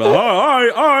 and then you're gonna be like, all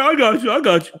right, I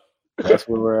got you. That's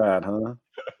where we're at, huh?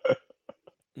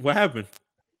 What happened?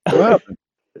 There's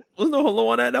no hello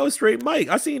on that. That was straight Mike.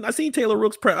 I seen Taylor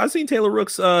Rooks. I seen Taylor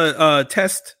Rooks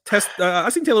test. I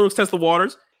seen Taylor Rooks test the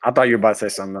waters. I thought you were about to say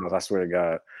something else. I swear to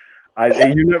God. I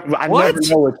never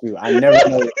know with you. I never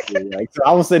know with you. Like, so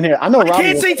I was sitting here. I know Robbie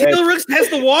can't say Taylor Rooks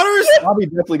test the waters. Robbie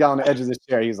definitely got on the edge of his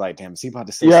chair. He was like, "Damn, is he about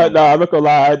to say?" Yeah, something? no, I'm not gonna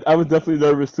lie. I was definitely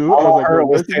nervous too. I was like,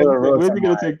 where's he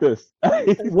gonna take this?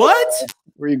 What?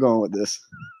 Where are you going with this?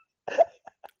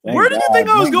 Where did you think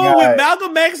I was going with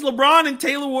Malcolm X, LeBron, and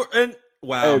Taylor? And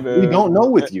wow, hey, we don't know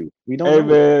with you. We don't. Hey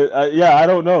know man, yeah, I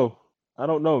don't know. I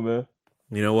don't know, man.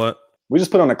 You know what? We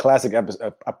just put on a classic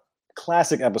episode. A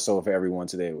classic episode for everyone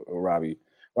today. Robbie.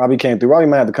 Robbie came through. Robbie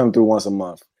might have to come through once a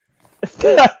month.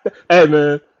 Hey,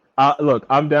 man. Look,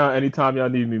 I'm down anytime y'all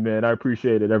need me, man. I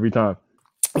appreciate it every time.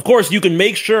 Of course, you can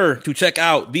make sure to check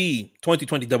out the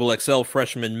 2020 XXL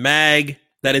Freshman Mag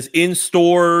that is in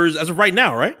stores as of right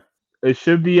now, right? It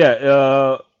should be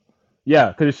because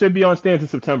it should be on stands in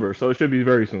September, so it should be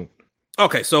very soon.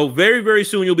 Okay, so very, very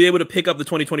soon you'll be able to pick up the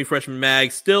 2020 Freshman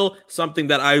Mag. Still something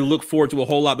that I look forward to a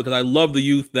whole lot because I love the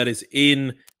youth that is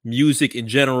in music in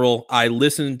general. I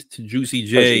listened to Juicy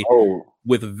J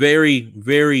with very,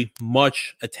 very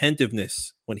much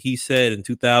attentiveness when he said in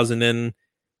 2000 and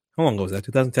how long ago was that?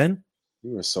 2010?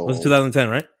 You were so. It was 2010,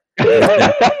 right?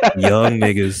 Young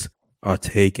niggas are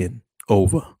taking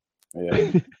over.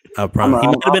 Yeah, I promise. He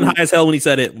might have been high as hell when he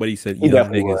said it, but he said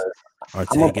young niggas are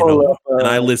taking over. And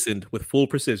I listened with full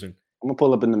precision. I'm gonna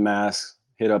pull up in the mask.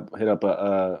 Hit up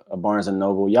a Barnes and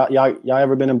Noble. Y'all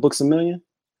ever been in Books A Million?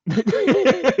 What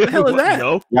the hell is that?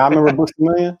 No. Y'all remember Books A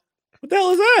Million? What the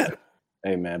hell is that?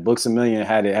 Hey man, Books A Million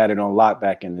had it on lock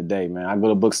back in the day, man. I go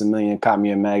to Books A Million, cop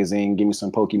me a magazine, give me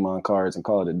some Pokemon cards, and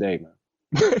call it a day, man.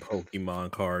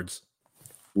 Pokemon cards.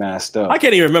 Masked up. I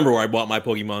can't even remember where I bought my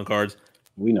Pokemon cards.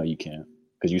 We know you can't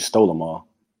because you stole them all.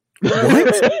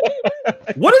 What?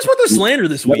 What is with the slander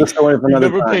this week? You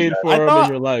never paid for them in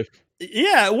your life.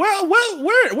 Yeah, well,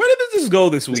 where did this go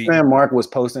this week? This man Mark was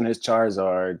posting his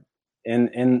Charizard in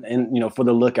for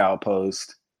the lookout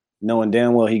post, knowing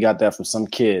damn well he got that from some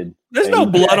kid. There's no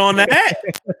blood on that.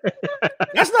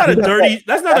 That's not a dirty.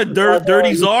 That's not a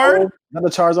dirty Zard. Not the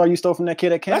Charizard you stole from that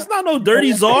kid at camp. That's not no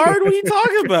dirty Zard. What are you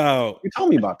talking about? You told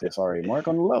me about this already, Mark,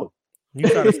 on the low. You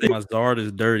trying to say my Zard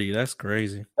is dirty? That's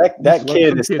crazy. That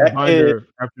kid is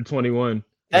after 21.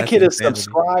 That kid is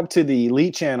subscribed to the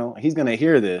Elite channel. He's gonna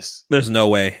hear this. There's no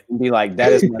way. And be like,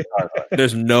 that is my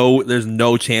Charizard. There's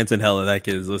no chance in hell that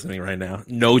kid is listening right now.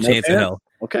 No chance in hell.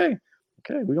 Okay,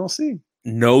 we're gonna see.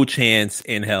 No chance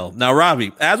in hell. Now,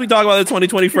 Robbie, as we talk about the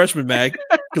 2020 Freshman Mag,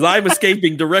 because I'm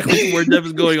escaping directly from where Dev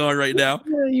is going on right now.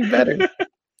 Yeah, you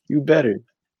better.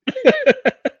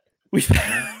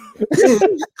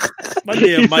 My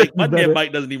damn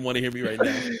Mike doesn't even want to hear me right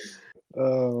now.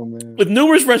 Oh man! With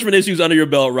numerous freshman issues under your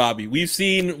belt, Robbie, we've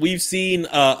seen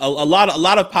a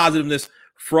lot of positiveness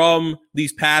from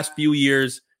these past few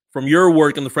years from your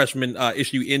work in the freshman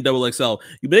issue in XXL.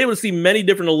 You've been able to see many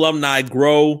different alumni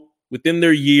grow within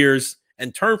their years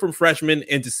and turn from freshmen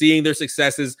into seeing their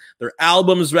successes. Their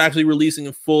albums are actually releasing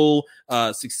in full,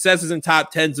 successes in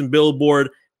top 10s and Billboard,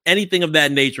 anything of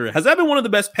that nature. Has that been one of the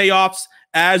best payoffs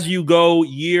as you go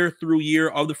year through year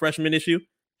of the freshman issue?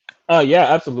 Yeah,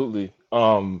 absolutely.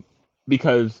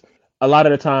 Because a lot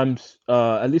of the times,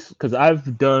 at least because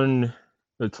I've done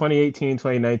the 2018,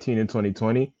 2019, and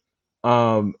 2020.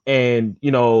 And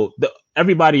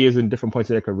everybody is in different points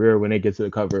of their career when they get to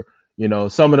the cover.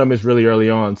 Some of them is really early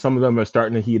on. Some of them are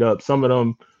starting to heat up. Some of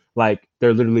them like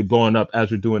they're literally blowing up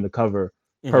as we're doing the cover.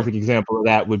 Perfect example of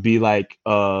that would be like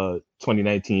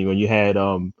 2019 when you had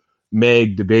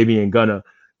Meg, DaBaby, and Gunna,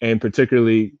 and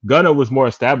particularly Gunna was more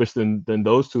established than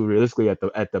those two realistically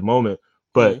at the moment,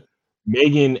 but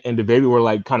Megan and DaBaby were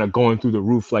like kind of going through the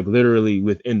roof, like literally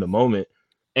within the moment.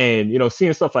 And, you know,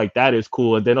 seeing stuff like that is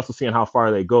cool. And then also seeing how far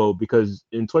they go, because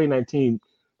in 2019,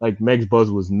 like Meg's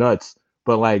buzz was nuts.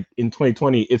 But like in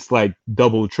 2020, it's like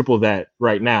double, triple that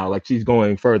right now. Like she's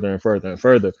going further and further and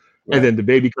further. Right. And then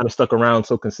DaBaby kind of stuck around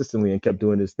so consistently and kept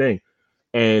doing his thing.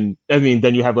 And I mean,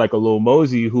 then you have like a Lil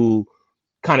Mosey who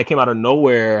kind of came out of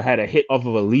nowhere, had a hit off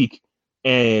of a leak.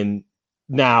 And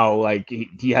now like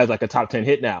he has like a top 10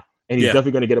 hit now. And he's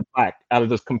definitely going to get a plaque out of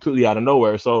just completely out of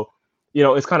nowhere. So, you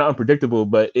know, it's kind of unpredictable,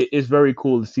 but it's very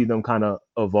cool to see them kind of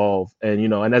evolve. And, you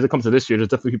know, and as it comes to this year, there's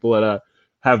definitely people that I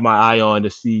have my eye on to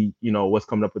see, you know, what's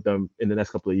coming up with them in the next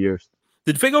couple of years.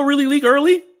 Did Figo really leak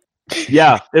early?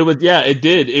 Yeah, it was. Yeah, it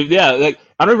did. Like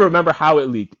I don't even remember how it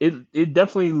leaked. It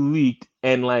definitely leaked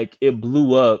and like it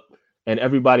blew up and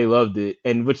everybody loved it.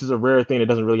 And which is a rare thing that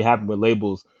doesn't really happen with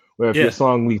labels. Where if your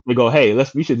song leaks, they go, "Hey,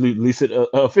 we should release it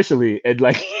officially and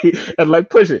like and like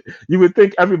push it." You would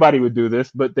think everybody would do this,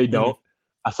 but they don't.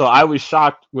 So I was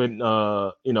shocked when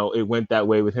you know, it went that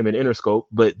way with him in Interscope,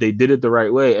 but they did it the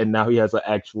right way, and now he has an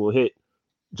actual hit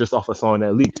just off a song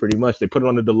that leaked. Pretty much, they put it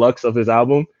on the deluxe of his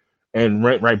album and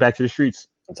went right back to the streets.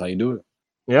 That's how you do it.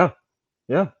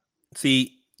 Yeah.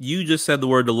 See, you just said the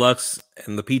word deluxe,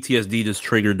 and the PTSD just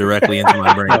triggered directly into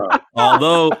my brain.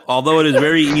 Although it is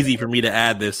very easy for me to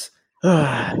add this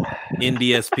in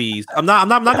DSPs. I'm not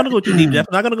going to go too deep, Jeff.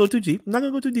 I'm not going to go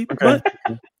too deep. Okay.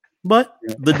 But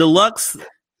the deluxe.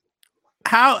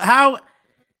 How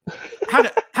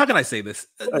can I say this?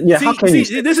 This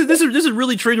is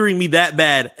really triggering me that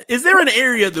bad. Is there an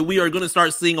area that we are going to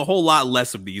start seeing a whole lot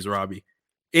less of these, Robbie?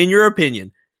 In your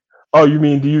opinion? Oh, you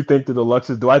mean, do you think the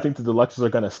deluxes? Do I think the deluxes are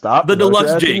going to stop? The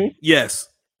deluxe jig, yes.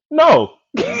 No.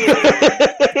 What?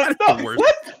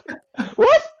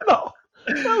 No.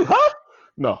 Huh?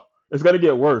 No. It's going to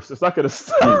get worse. It's not going to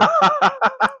stop.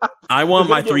 I want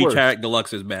my 3-track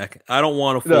deluxes back. I don't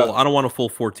want a full. No. I don't want a full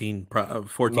 14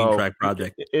 track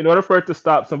project. In order for it to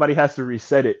stop, somebody has to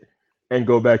reset it and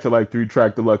go back to like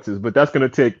 3-track deluxes. But that's going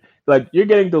to take like you're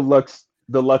getting deluxe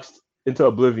into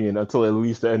oblivion until at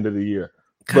least the end of the year.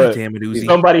 God damn it, Uzi.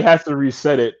 Somebody has to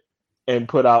reset it and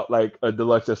put out like a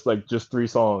deluxe that's like just 3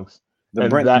 songs. The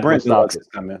Brent Deluxe is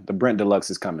coming. The Brent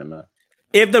Deluxe is coming, man.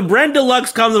 If the Brent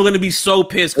Deluxe comes, I'm going to be so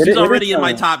pissed because he's already in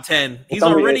my top 10. He's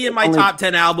already in my top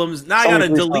 10 albums. Now I got to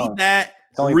delete that,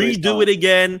 redo it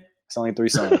again. It's only 3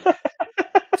 songs.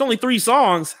 It's only 3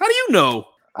 songs. How do you know?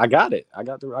 I got it. I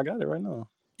got it right now.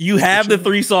 You have the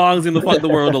 3 songs in the Fuck the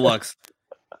World Deluxe.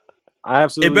 I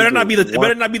absolutely. It better not be the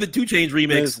 2 Chainz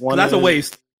remix. That's a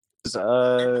waste.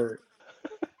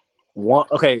 One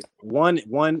of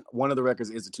the records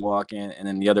is the 2 Walk In, and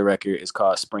then the other record is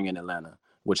called Spring in Atlanta,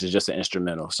 which is just an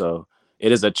instrumental. So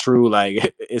it is a true,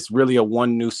 like, it's really a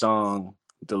one new song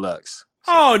deluxe.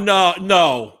 Oh, no.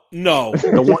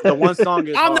 The one song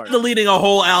is I'm hard. not deleting a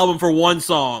whole album for one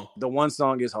song. The one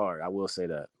song is hard. I will say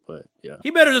that. But yeah. He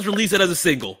better just release it as a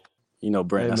single. You know,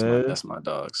 Brent, that's my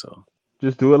dog. So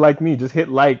just do it like me. Just hit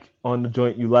like on the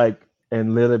joint you like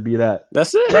and let it be that.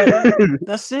 That's it.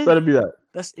 That's it. Let it be that.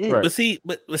 That's it. Right.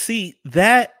 But see,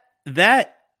 that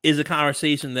is a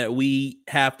conversation that we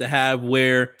have to have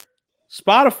where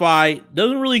Spotify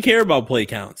doesn't really care about play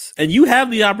counts, and you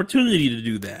have the opportunity to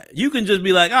do that. You can just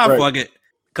be like, fuck it,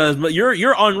 because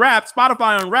you're Unwrapped.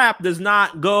 Spotify Unwrapped does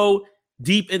not go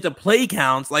deep into play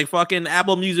counts like fucking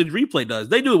Apple Music Replay does.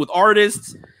 They do it with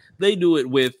artists, they do it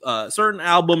with certain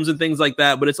albums and things like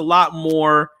that, but it's a lot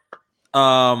more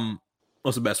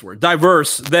what's the best word?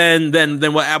 Diverse than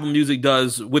what Apple Music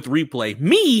does with Replay.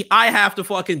 Me, I have to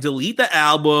fucking delete the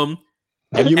album,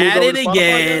 add it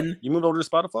again. You moved over to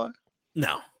Spotify?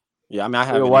 No. Yeah, I mean, I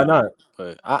haven't. Why not?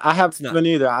 But I haven't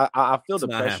either. I feel the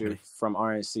pressure from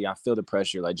RNC. I feel the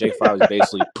pressure. Like J5 is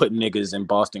basically putting niggas in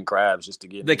Boston Crabs just to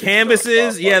get the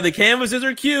canvases. Yeah, the canvases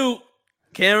are cute.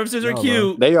 Canvases are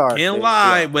cute. They are. Can't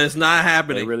lie, but it's not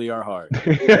happening. They really are hard.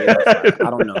 I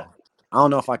don't know. I don't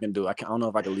know if I can do. I don't know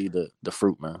if I can lead the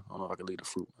fruit, man. I don't know if I can lead the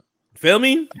fruit. Man. Feel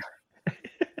me?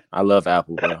 I love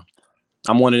Apple, bro.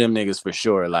 I'm one of them niggas for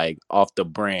sure. Like off the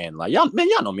brand, like y'all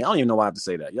know me. I don't even know why I have to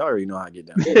say that. Y'all already know how I get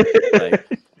down. Like,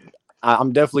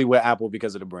 I'm definitely with Apple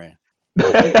because of the brand.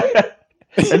 At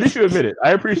least you admit it.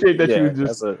 I appreciate that you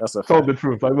just told the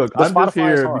truth. Like, look, I'm just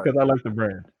here because I like the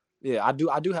brand. Yeah, I do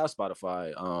have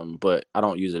Spotify, but I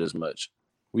don't use it as much.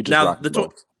 We just now rock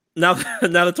both. Now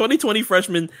the 2020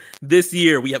 freshmen this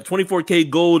year, we have 24K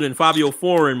Golden, Fabio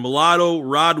Foreign, Mulatto,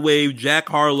 Rod Wave, Jack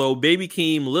Harlow, Baby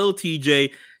Keem, Lil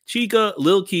TJ, Chica,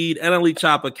 Lil Keed, NLE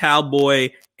Choppa, Cowboy,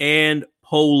 and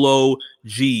Polo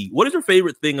G. What is your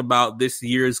favorite thing about this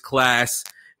year's class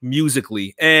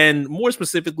musically? And more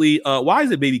specifically, why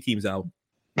is it Baby Keem's album?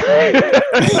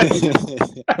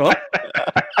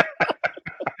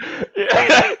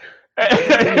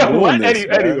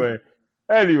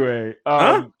 Anyway,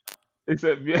 he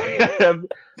said,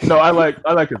 no, I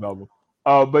like his album.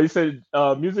 But he said,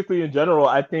 musically in general,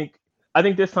 I think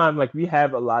this time, like, we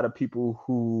have a lot of people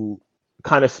who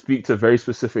kind of speak to very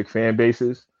specific fan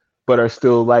bases, but are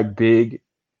still like big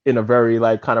in a very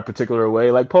like kind of particular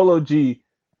way. Like Polo G,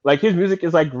 like his music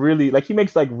is like really, like he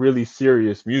makes like really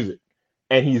serious music,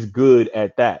 and he's good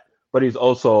at that. But he's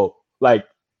also like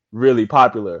really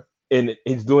popular, and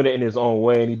he's doing it in his own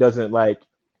way, and he doesn't like.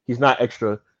 He's not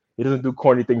extra. He doesn't do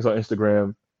corny things on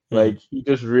Instagram. Like he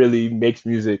just really makes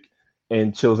music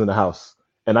and chills in the house.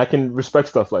 And I can respect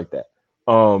stuff like that.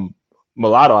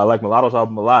 Mulatto, I like Mulatto's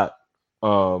album a lot.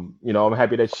 You know, I'm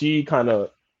happy that she kind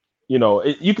of, you know,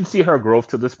 you can see her growth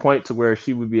to this point to where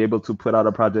she would be able to put out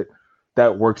a project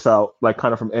that works out like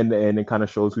kind of from end to end and kind of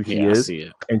shows who she is.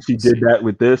 And she did that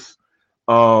with this.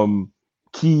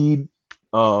 Keed,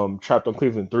 Trapped on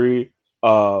Cleveland 3.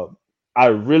 I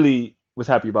really was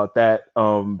happy about that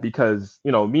because,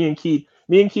 you know, me and Keed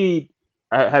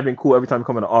have been cool every time we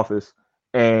come in the office,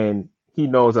 and he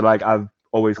knows that like I've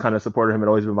always kind of supported him and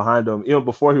always been behind him, you know,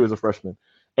 before he was a freshman.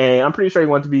 And I'm pretty sure he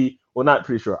wanted to be, well, not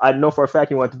pretty sure, I know for a fact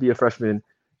he wanted to be a freshman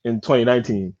in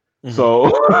 2019. So,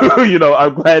 you know,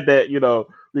 I'm glad that, you know,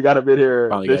 we got him in here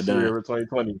this year for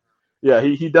 2020. Yeah,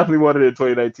 he definitely wanted it in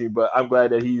 2019, but I'm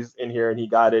glad that he's in here and he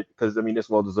got it because, I mean, it's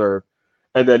well deserved.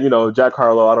 And then, you know, Jack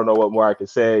Harlow, I don't know what more I could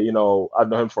say. You know, I've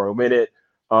known him for a minute,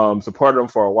 supported him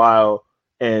for a while.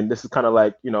 And this is kind of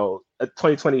like, you know,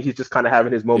 2020, he's just kind of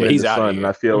having his moment in the sun. And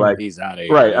I feel like he's out of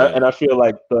here. Right. And I feel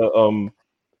like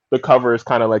the cover is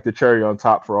kind of like the cherry on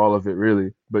top for all of it,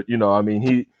 really. But, you know, I mean,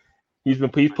 he's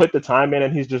put the time in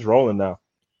and he's just rolling now.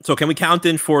 So can we count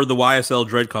in for the YSL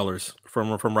dread colors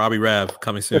from Robbie Rav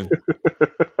coming soon?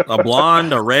 A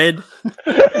blonde, a red,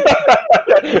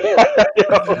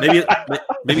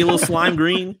 maybe a little slime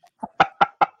green.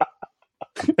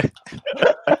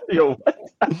 Yo,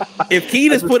 if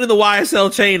Keed is putting the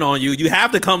YSL chain on you, you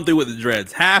have to come through with the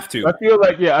dreads. Have to. I feel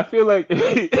like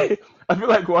YSL.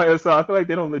 I feel like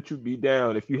they don't let you be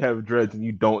down if you have dreads and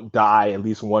you don't dye at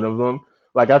least one of them.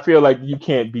 Like I feel like you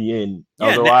can't be in.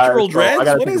 Yeah, natural dreads. I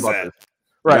gotta what think is about that? this.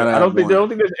 Right. I don't think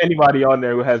there's anybody on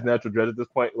there who has natural dreads at this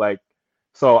point. Like,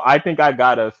 so I think I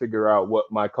gotta figure out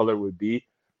what my color would be.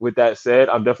 With that said,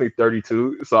 I'm definitely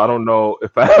 32, so I don't know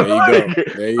if I have.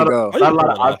 There you go. Not a lot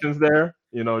of options there.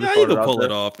 You know, yeah, you can pull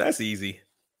it off. That's easy.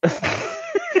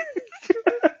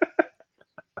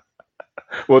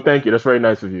 Well, thank you. That's very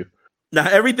nice of you. Now,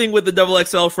 everything with the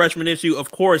XXL freshman issue,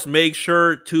 of course, make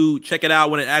sure to check it out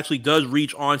when it actually does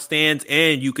reach on stands,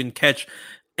 and you can catch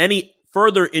any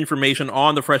further information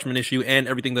on the freshman issue and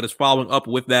everything that is following up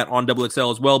with that on XXL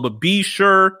as well. But be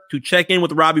sure to check in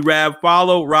with Robbie Rav.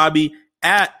 Follow Robbie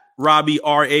at Robbie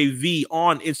RAV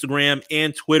on Instagram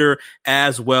and Twitter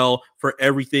as well for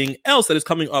everything else that is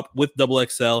coming up with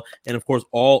XXL, and of course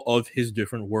all of his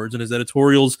different words and his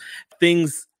editorials.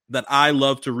 Things that I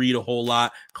love to read a whole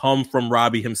lot come from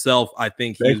Robbie himself. I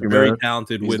think he's very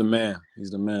talented. He's the man.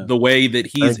 He's the man. The way that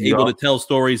he's able to tell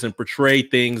stories and portray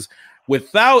things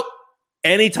without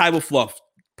any type of fluff.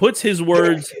 Puts his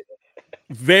words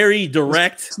very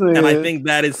direct, and I think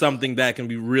that is something that can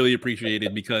be really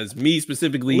appreciated because me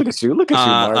specifically. Look at you,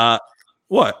 Mark.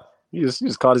 What? You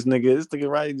just called this nigga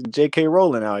right, J.K.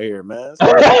 Rowling out here, man.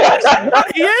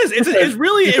 He is. It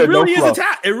really is a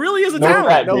talent. It really is a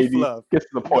talent. No fluff. Get to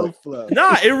the point. No fluff.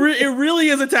 Nah, it really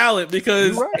is a talent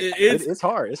because it's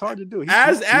hard. It's hard to do.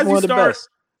 As you start,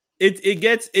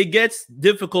 it gets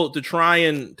difficult to try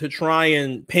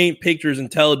and paint pictures and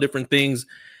tell different things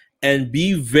and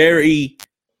be very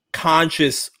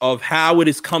conscious of how it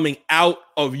is coming out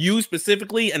of you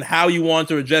specifically and how you want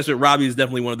to address it. Robbie is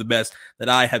definitely one of the best that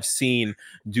I have seen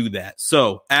do that.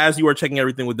 So as you are checking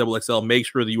everything with XXL, make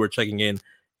sure that you are checking in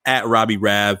at Robbie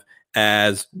Rav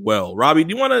as well. Robbie,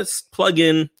 do you want to plug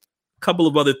in a couple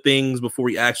of other things before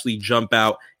we actually jump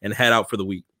out and head out for the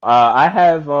week? I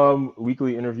have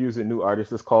weekly interviews with new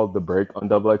artists. It's called The Break on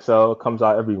XXL. It comes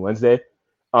out every Wednesday.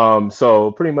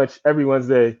 So pretty much every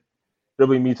Wednesday,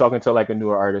 it'll be me talking to like a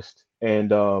newer artist.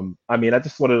 And I mean, I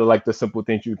just wanted to like the simple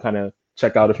things you kind of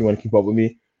check out if you want to keep up with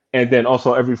me. And then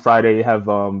also every Friday you have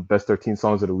best 13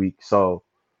 songs of the week. So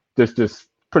just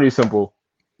pretty simple.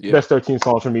 Best 13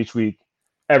 songs from each week.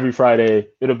 Every Friday,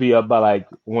 it'll be up by like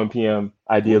 1 p.m.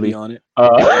 ideally. We'll be on it.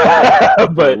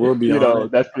 But we'll be on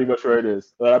it. That's pretty much where it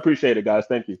is. But I appreciate it, guys.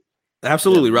 Thank you.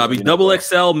 Absolutely, Robbie.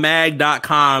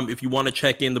 XXLmag.com if you want to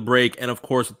check in the break, and of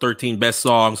course the 13 best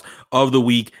songs of the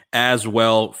week as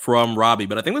well from Robbie.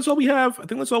 But I think that's all we have.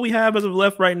 As of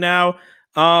left right now.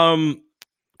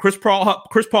 Chris Paul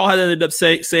had ended up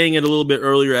saying it a little bit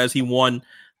earlier as he won.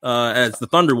 As the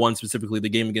Thunder won specifically the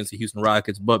game against the Houston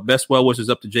Rockets, but best well wishes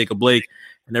up to Jacob Blake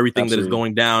and everything that is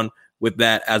going down with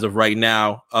that as of right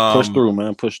now. Push through,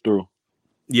 man. Push through.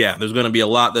 Yeah, there's going to be a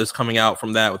lot that's coming out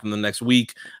from that within the next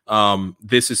week.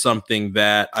 This is something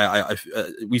that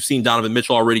we've seen Donovan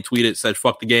Mitchell already tweet it, said,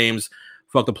 fuck the games,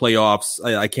 fuck the playoffs.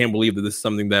 I can't believe that this is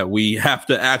something that we have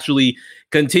to actually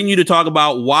continue to talk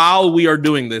about while we are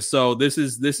doing this. So this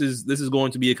is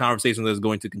going to be a conversation that is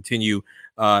going to continue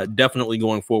definitely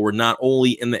going forward, not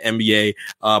only in the NBA,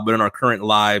 but in our current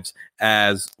lives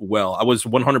as well. I was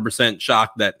 100%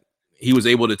 shocked that he was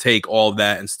able to take all of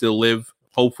that and still live.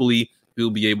 Hopefully we'll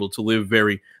be able to live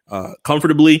very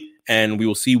comfortably, and we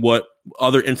will see what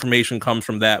other information comes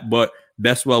from that. But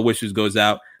best well wishes goes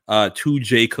out to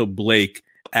Jacob Blake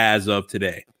as of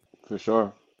today. For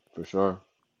sure.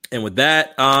 And with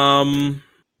that,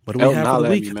 what do we have for the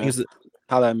week?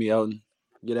 Holla at me, Elton.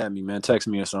 Get at me, man. Text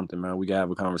me or something, man. We can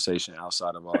have a conversation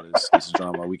outside of all this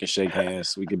drama. We can shake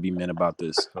hands. We can be men about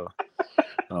this. So,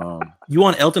 you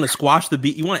want Elton to squash the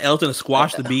beef? You want Elton to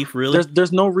squash the beef? Really?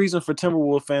 There's no reason for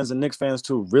Timberwolves fans and Knicks fans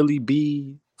to really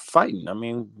be fighting. I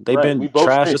mean, they've been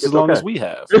trash just as long as we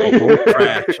have.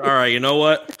 Trash. All right. You know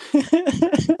what?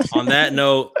 On that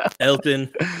note,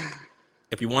 Elton,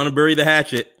 if you want to bury the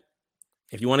hatchet,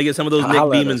 if you want to get some of those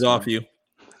Knick demons off you,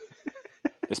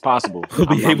 it's possible. We'll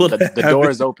be able to the door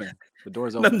is open. The door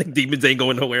is open. The Knick demons ain't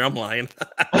going nowhere. I'm lying.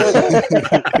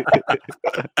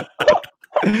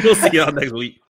 We'll see y'all next week.